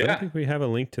 Yeah. I don't think we have a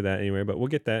link to that anywhere, but we'll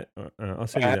get that. I'll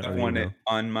send you that. I have one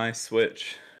on my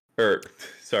Switch.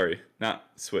 Sorry, not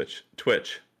Switch.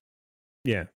 Twitch.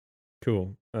 Yeah.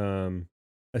 Cool.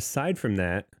 Aside from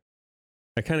that,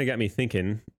 that kind of got me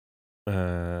thinking.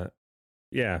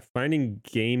 Yeah, finding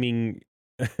gaming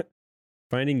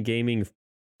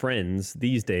friends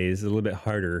these days is a little bit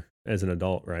harder as an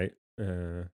adult, right?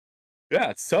 Yeah,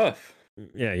 it's tough.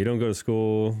 Yeah, you don't go to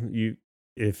school.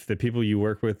 If the people you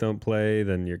work with don't play,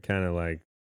 then you're kind of like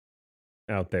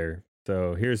out there.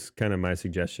 So here's kind of my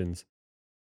suggestions.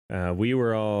 We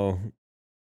were all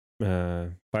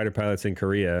fighter pilots in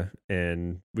Korea,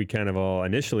 and we kind of all,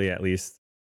 initially at least,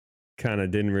 kind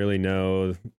of didn't really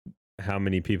know how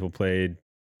many people played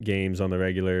games on the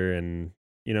regular. And,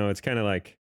 you know, it's kind of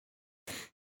like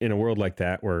in a world like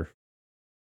that where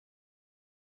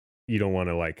you don't want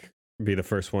to like be the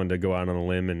first one to go out on a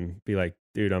limb and be like,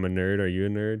 dude, I'm a nerd. Are you a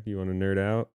nerd? You want to nerd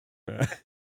out?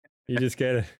 You just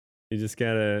gotta,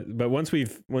 but once we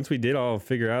did all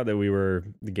figure out that we were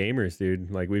the gamers, dude,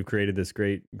 like we've created this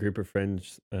great group of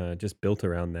friends just built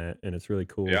around that. And it's really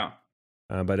cool. Yeah.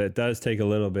 But it does take a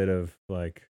little bit of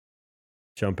like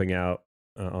jumping out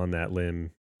on that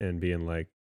limb and being like,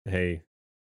 hey,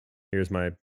 here's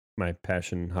my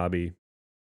passion hobby.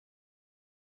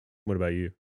 What about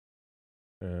you?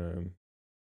 And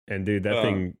dude,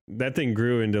 that thing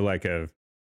grew into like a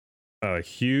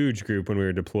huge group when we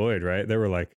were deployed, right? There were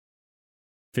like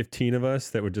 15 of us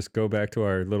that would just go back to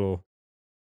our little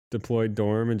deployed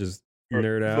dorm and just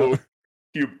nerd out.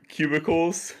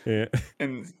 Cubicles. Yeah.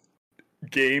 And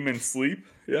game and sleep.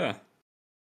 Yeah.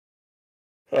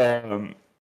 Dude,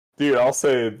 I'll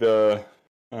say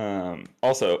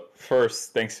also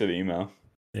first, thanks for the email.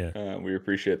 Yeah. We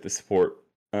appreciate the support.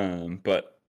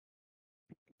 But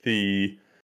the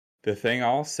thing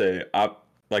I'll say, what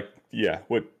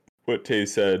Tay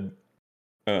said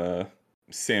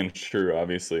stands true,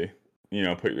 obviously. You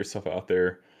know, put yourself out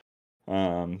there.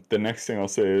 The next thing I'll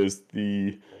say is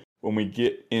when we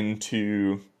get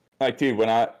into like, dude,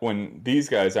 when these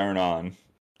guys aren't on,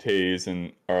 Tays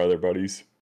and our other buddies,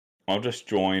 I'll just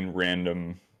join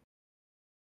random,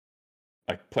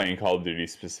 like playing Call of Duty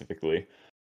specifically.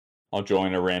 I'll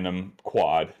join a random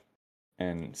quad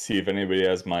and see if anybody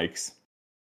has mics.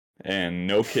 And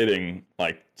no kidding,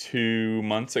 like 2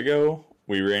 months ago,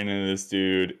 we ran into this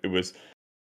dude. It was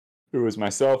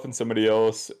myself and somebody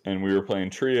else, and we were playing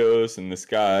trios, and this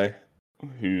guy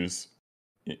whose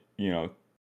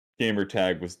gamer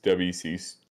tag was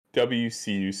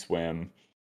WCU Swim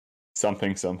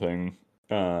something.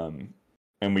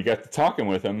 And we got to talking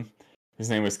with him. His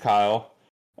name was Kyle.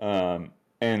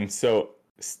 And so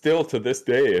still to this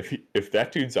day, if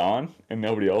that dude's on and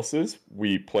nobody else is,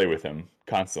 we play with him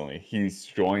constantly. He's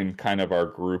joined kind of our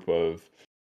group of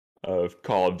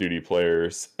Call of Duty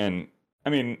players. And I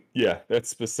mean, yeah, that's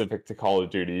specific to Call of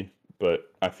Duty,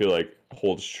 but I feel like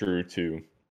holds true to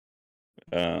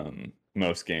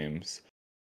most games.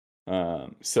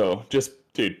 So just,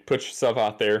 dude, put yourself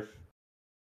out there.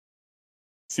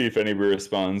 See if anybody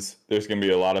responds. There's gonna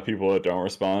be a lot of people that don't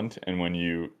respond, and when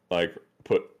you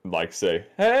say,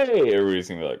 "Hey," everybody's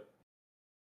gonna be like,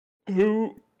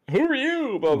 "Who are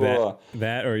you?" Blah blah blah.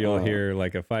 That, or you'll hear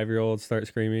like a 5-year-old start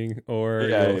screaming, or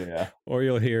or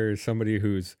you'll hear somebody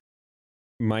whose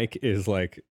mic is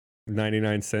like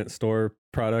 99-cent store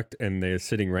product, and they're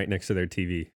sitting right next to their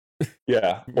TV.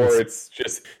 Yeah, or it's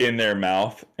just in their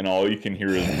mouth, and all you can hear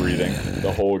is breathing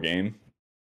the whole game.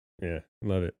 Yeah,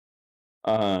 love it.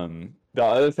 The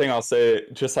other thing I'll say,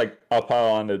 just like I'll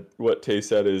pile on to what Tay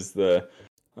said, is the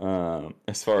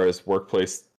as far as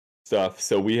workplace stuff.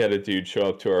 So we had a dude show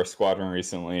up to our squadron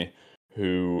recently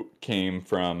who came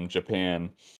from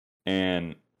Japan,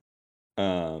 and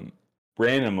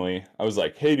randomly I was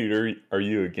like, "Hey dude, are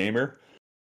you a gamer?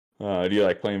 Do you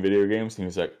like playing video games?" And he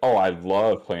was like, "Oh, I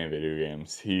love playing video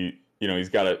games." He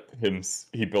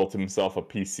built himself a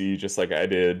PC just like I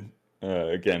did,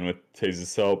 again with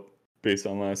Tay's help, based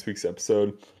on last week's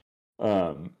episode.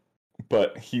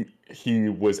 But he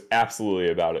was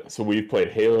absolutely about it. So we played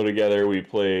Halo together, we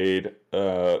played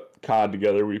COD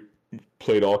together, we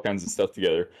played all kinds of stuff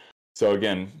together. So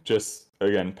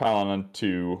piling on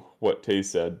to what Tay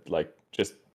said, like,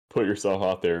 just put yourself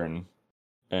out there,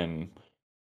 and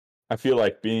I feel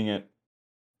like being a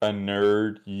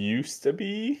nerd used to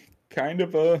be kind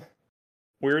of a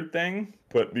weird thing,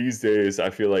 but these days I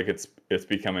feel like it's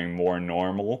becoming more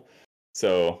normal.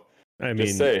 So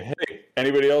just say, "Hey,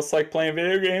 anybody else like playing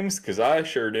video games? Because I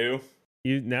sure do."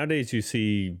 Nowadays you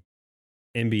see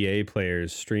NBA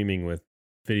players streaming with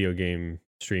video game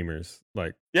streamers.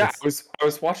 Like, yeah, I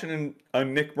was watching a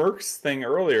Nick Merckx thing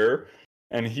earlier,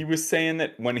 and he was saying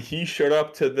that when he showed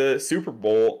up to the Super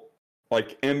Bowl,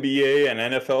 like NBA and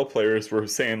NFL players were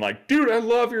saying, like, "Dude, I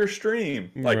love your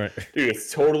stream." Like, right. Dude,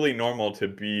 it's totally normal to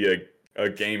be a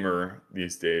gamer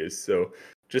these days. So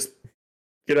just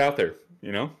get out there,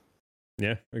 you know?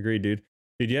 Yeah, agreed, dude.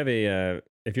 Dude, you have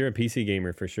if you're a PC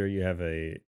gamer, for sure, you have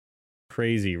a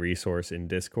crazy resource in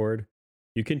Discord.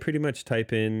 You can pretty much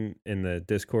type in the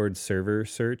Discord server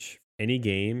search any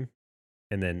game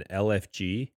and then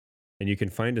LFG, and you can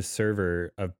find a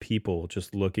server of people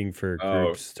just looking for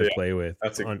groups to play with.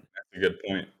 That's a good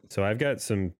point. So I've got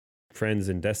some friends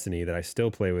in Destiny that I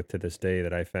still play with to this day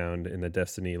that I found in the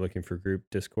Destiny looking for group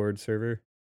Discord server.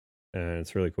 And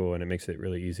it's really cool, and it makes it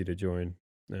really easy to join.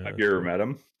 Have you ever met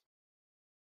him?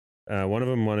 One of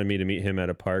them wanted me to meet him at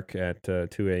a park at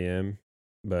 2 a.m.,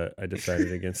 but I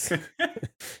decided against. The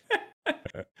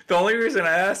only reason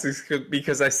I ask is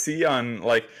because I see on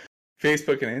like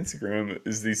Facebook and Instagram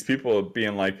is these people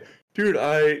being like, "Dude,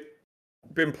 I've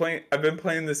been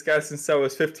playing this guy since I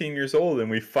was 15 years old, and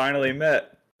we finally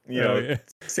met.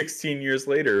 16 years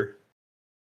later."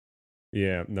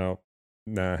 Yeah, no,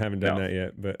 I haven't done that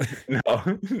yet. But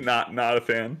no, not a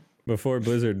fan. Before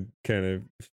Blizzard kind of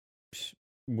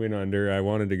went under, I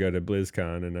wanted to go to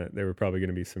BlizzCon, and there were probably going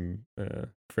to be some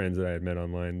friends that I had met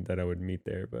online that I would meet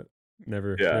there, but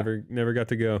never got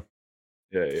to go.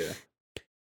 Yeah.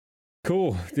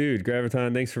 Cool, dude.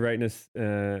 Graviton, thanks for writing us.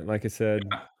 Like I said,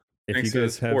 if thanks you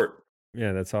guys for the support.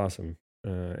 That's awesome.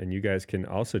 And you guys can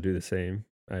also do the same.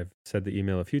 I've said the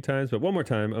email a few times, but one more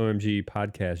time,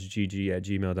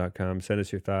 omgpodcastgg@gmail.com. Send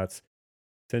us your thoughts.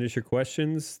 Send us your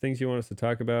questions, things you want us to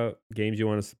talk about, games you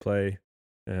want us to play.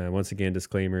 Once again,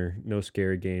 disclaimer, no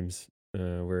scary games.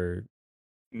 We're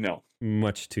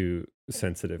much too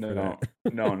sensitive for that.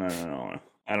 No.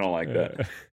 I don't like that.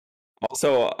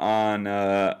 Also on,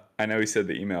 I know he said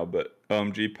the email, but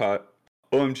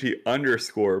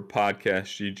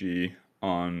OMG_podcastgg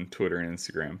on Twitter and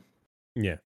Instagram.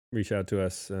 Yeah. Reach out to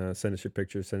us, send us your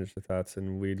pictures, send us your thoughts,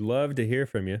 and we'd love to hear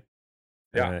from you.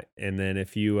 Yeah. And then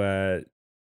if you're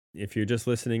just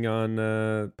listening on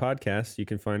podcasts, you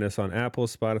can find us on Apple,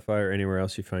 Spotify, or anywhere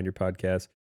else you find your podcast.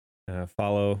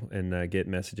 follow and get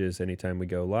messages anytime we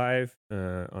go live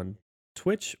on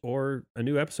Twitch or a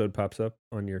new episode pops up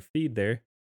on your feed there.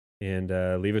 And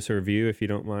leave us a review if you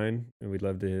don't mind. And we'd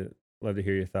love to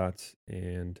hear your thoughts.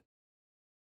 And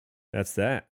that's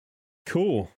that.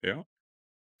 Cool. Yeah.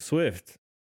 Swift.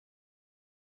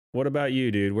 What about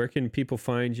you, dude? Where can people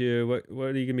find you?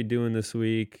 What are you gonna be doing this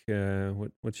week?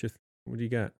 What do you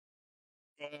got?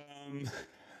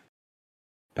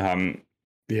 Yeah, I'm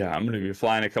gonna be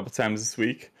flying a couple times this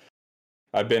week.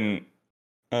 I've been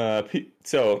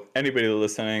so anybody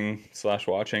listening /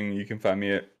 watching, you can find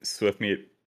me at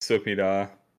Swiftmida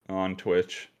on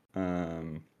Twitch.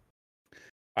 I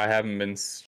haven't been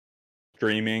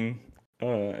streaming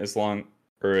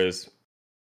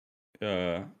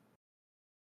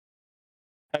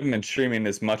haven't been streaming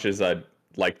as much as I'd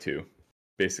like to,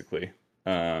 basically.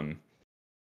 But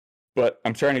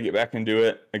I'm trying to get back into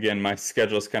it. Again, my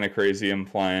schedule is kind of crazy. I'm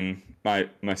flying.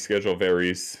 My schedule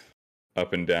varies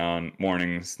up and down,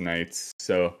 mornings, nights.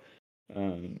 So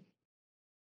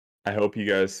I hope you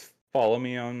guys follow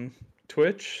me on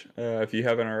Twitch if you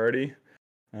haven't already.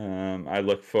 I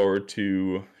look forward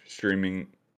to streaming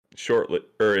shortly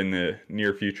or in the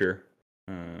near future.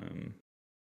 And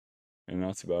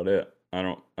that's about it. I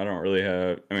don't really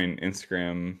have,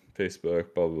 Instagram,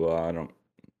 Facebook, blah, blah, blah.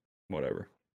 Whatever.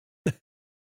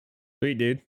 Sweet,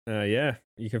 dude. Yeah,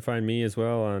 you can find me as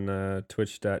well on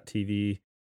twitch.tv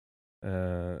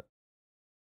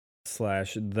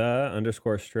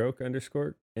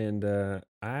 /the_stroke_. And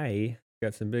I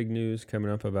got some big news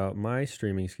coming up about my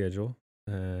streaming schedule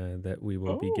that we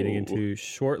will be getting into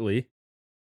shortly.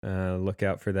 Look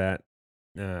out for that.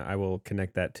 I will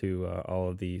connect that to all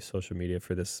of the social media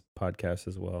for this podcast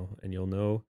as well, and you'll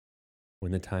know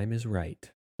when the time is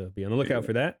right. So be on the lookout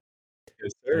for that.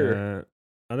 Yes, sir.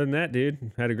 Other than that,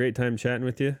 dude, had a great time chatting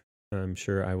with you. I'm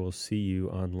sure I will see you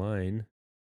online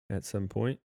at some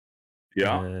point.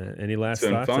 Yeah. Any last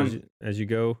thoughts as you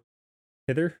go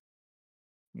hither?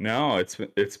 No, it's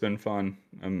been fun.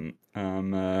 I'm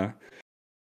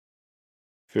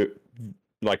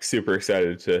super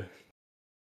excited to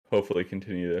hopefully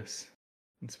continue this.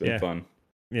 It's been fun.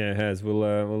 Yeah, it has.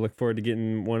 We'll look forward to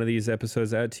getting one of these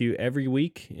episodes out to you every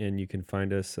week, and you can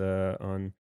find us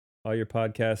on all your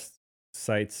podcast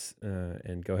sites,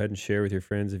 and go ahead and share with your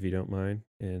friends if you don't mind.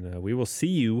 And we will see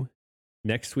you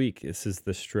next week. This is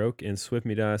theStroke and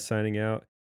Swiftmida signing out,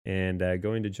 and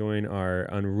going to join our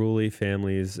unruly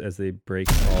families as they break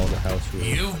all the house rules.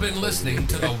 You've been listening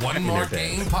to the One More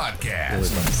Game podcast.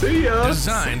 See ya.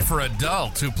 Designed for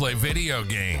adults who play video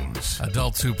games.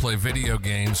 Adults who play video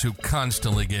games who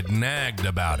constantly get nagged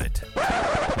about it.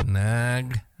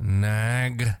 Nag.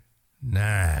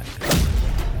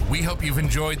 We hope you've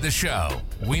enjoyed the show.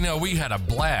 We know we had a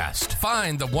blast.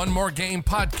 Find the One More Game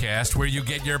podcast where you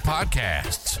get your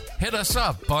podcasts. Hit us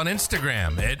up on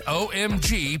Instagram at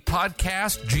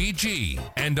OMG_PodcastGG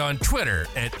and on Twitter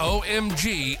at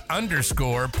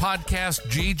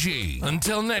OMG_PodcastGG.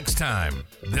 Until next time,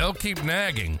 they'll keep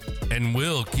nagging and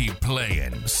we'll keep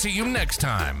playing. See you next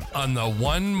time on the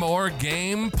One More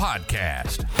Game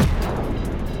podcast.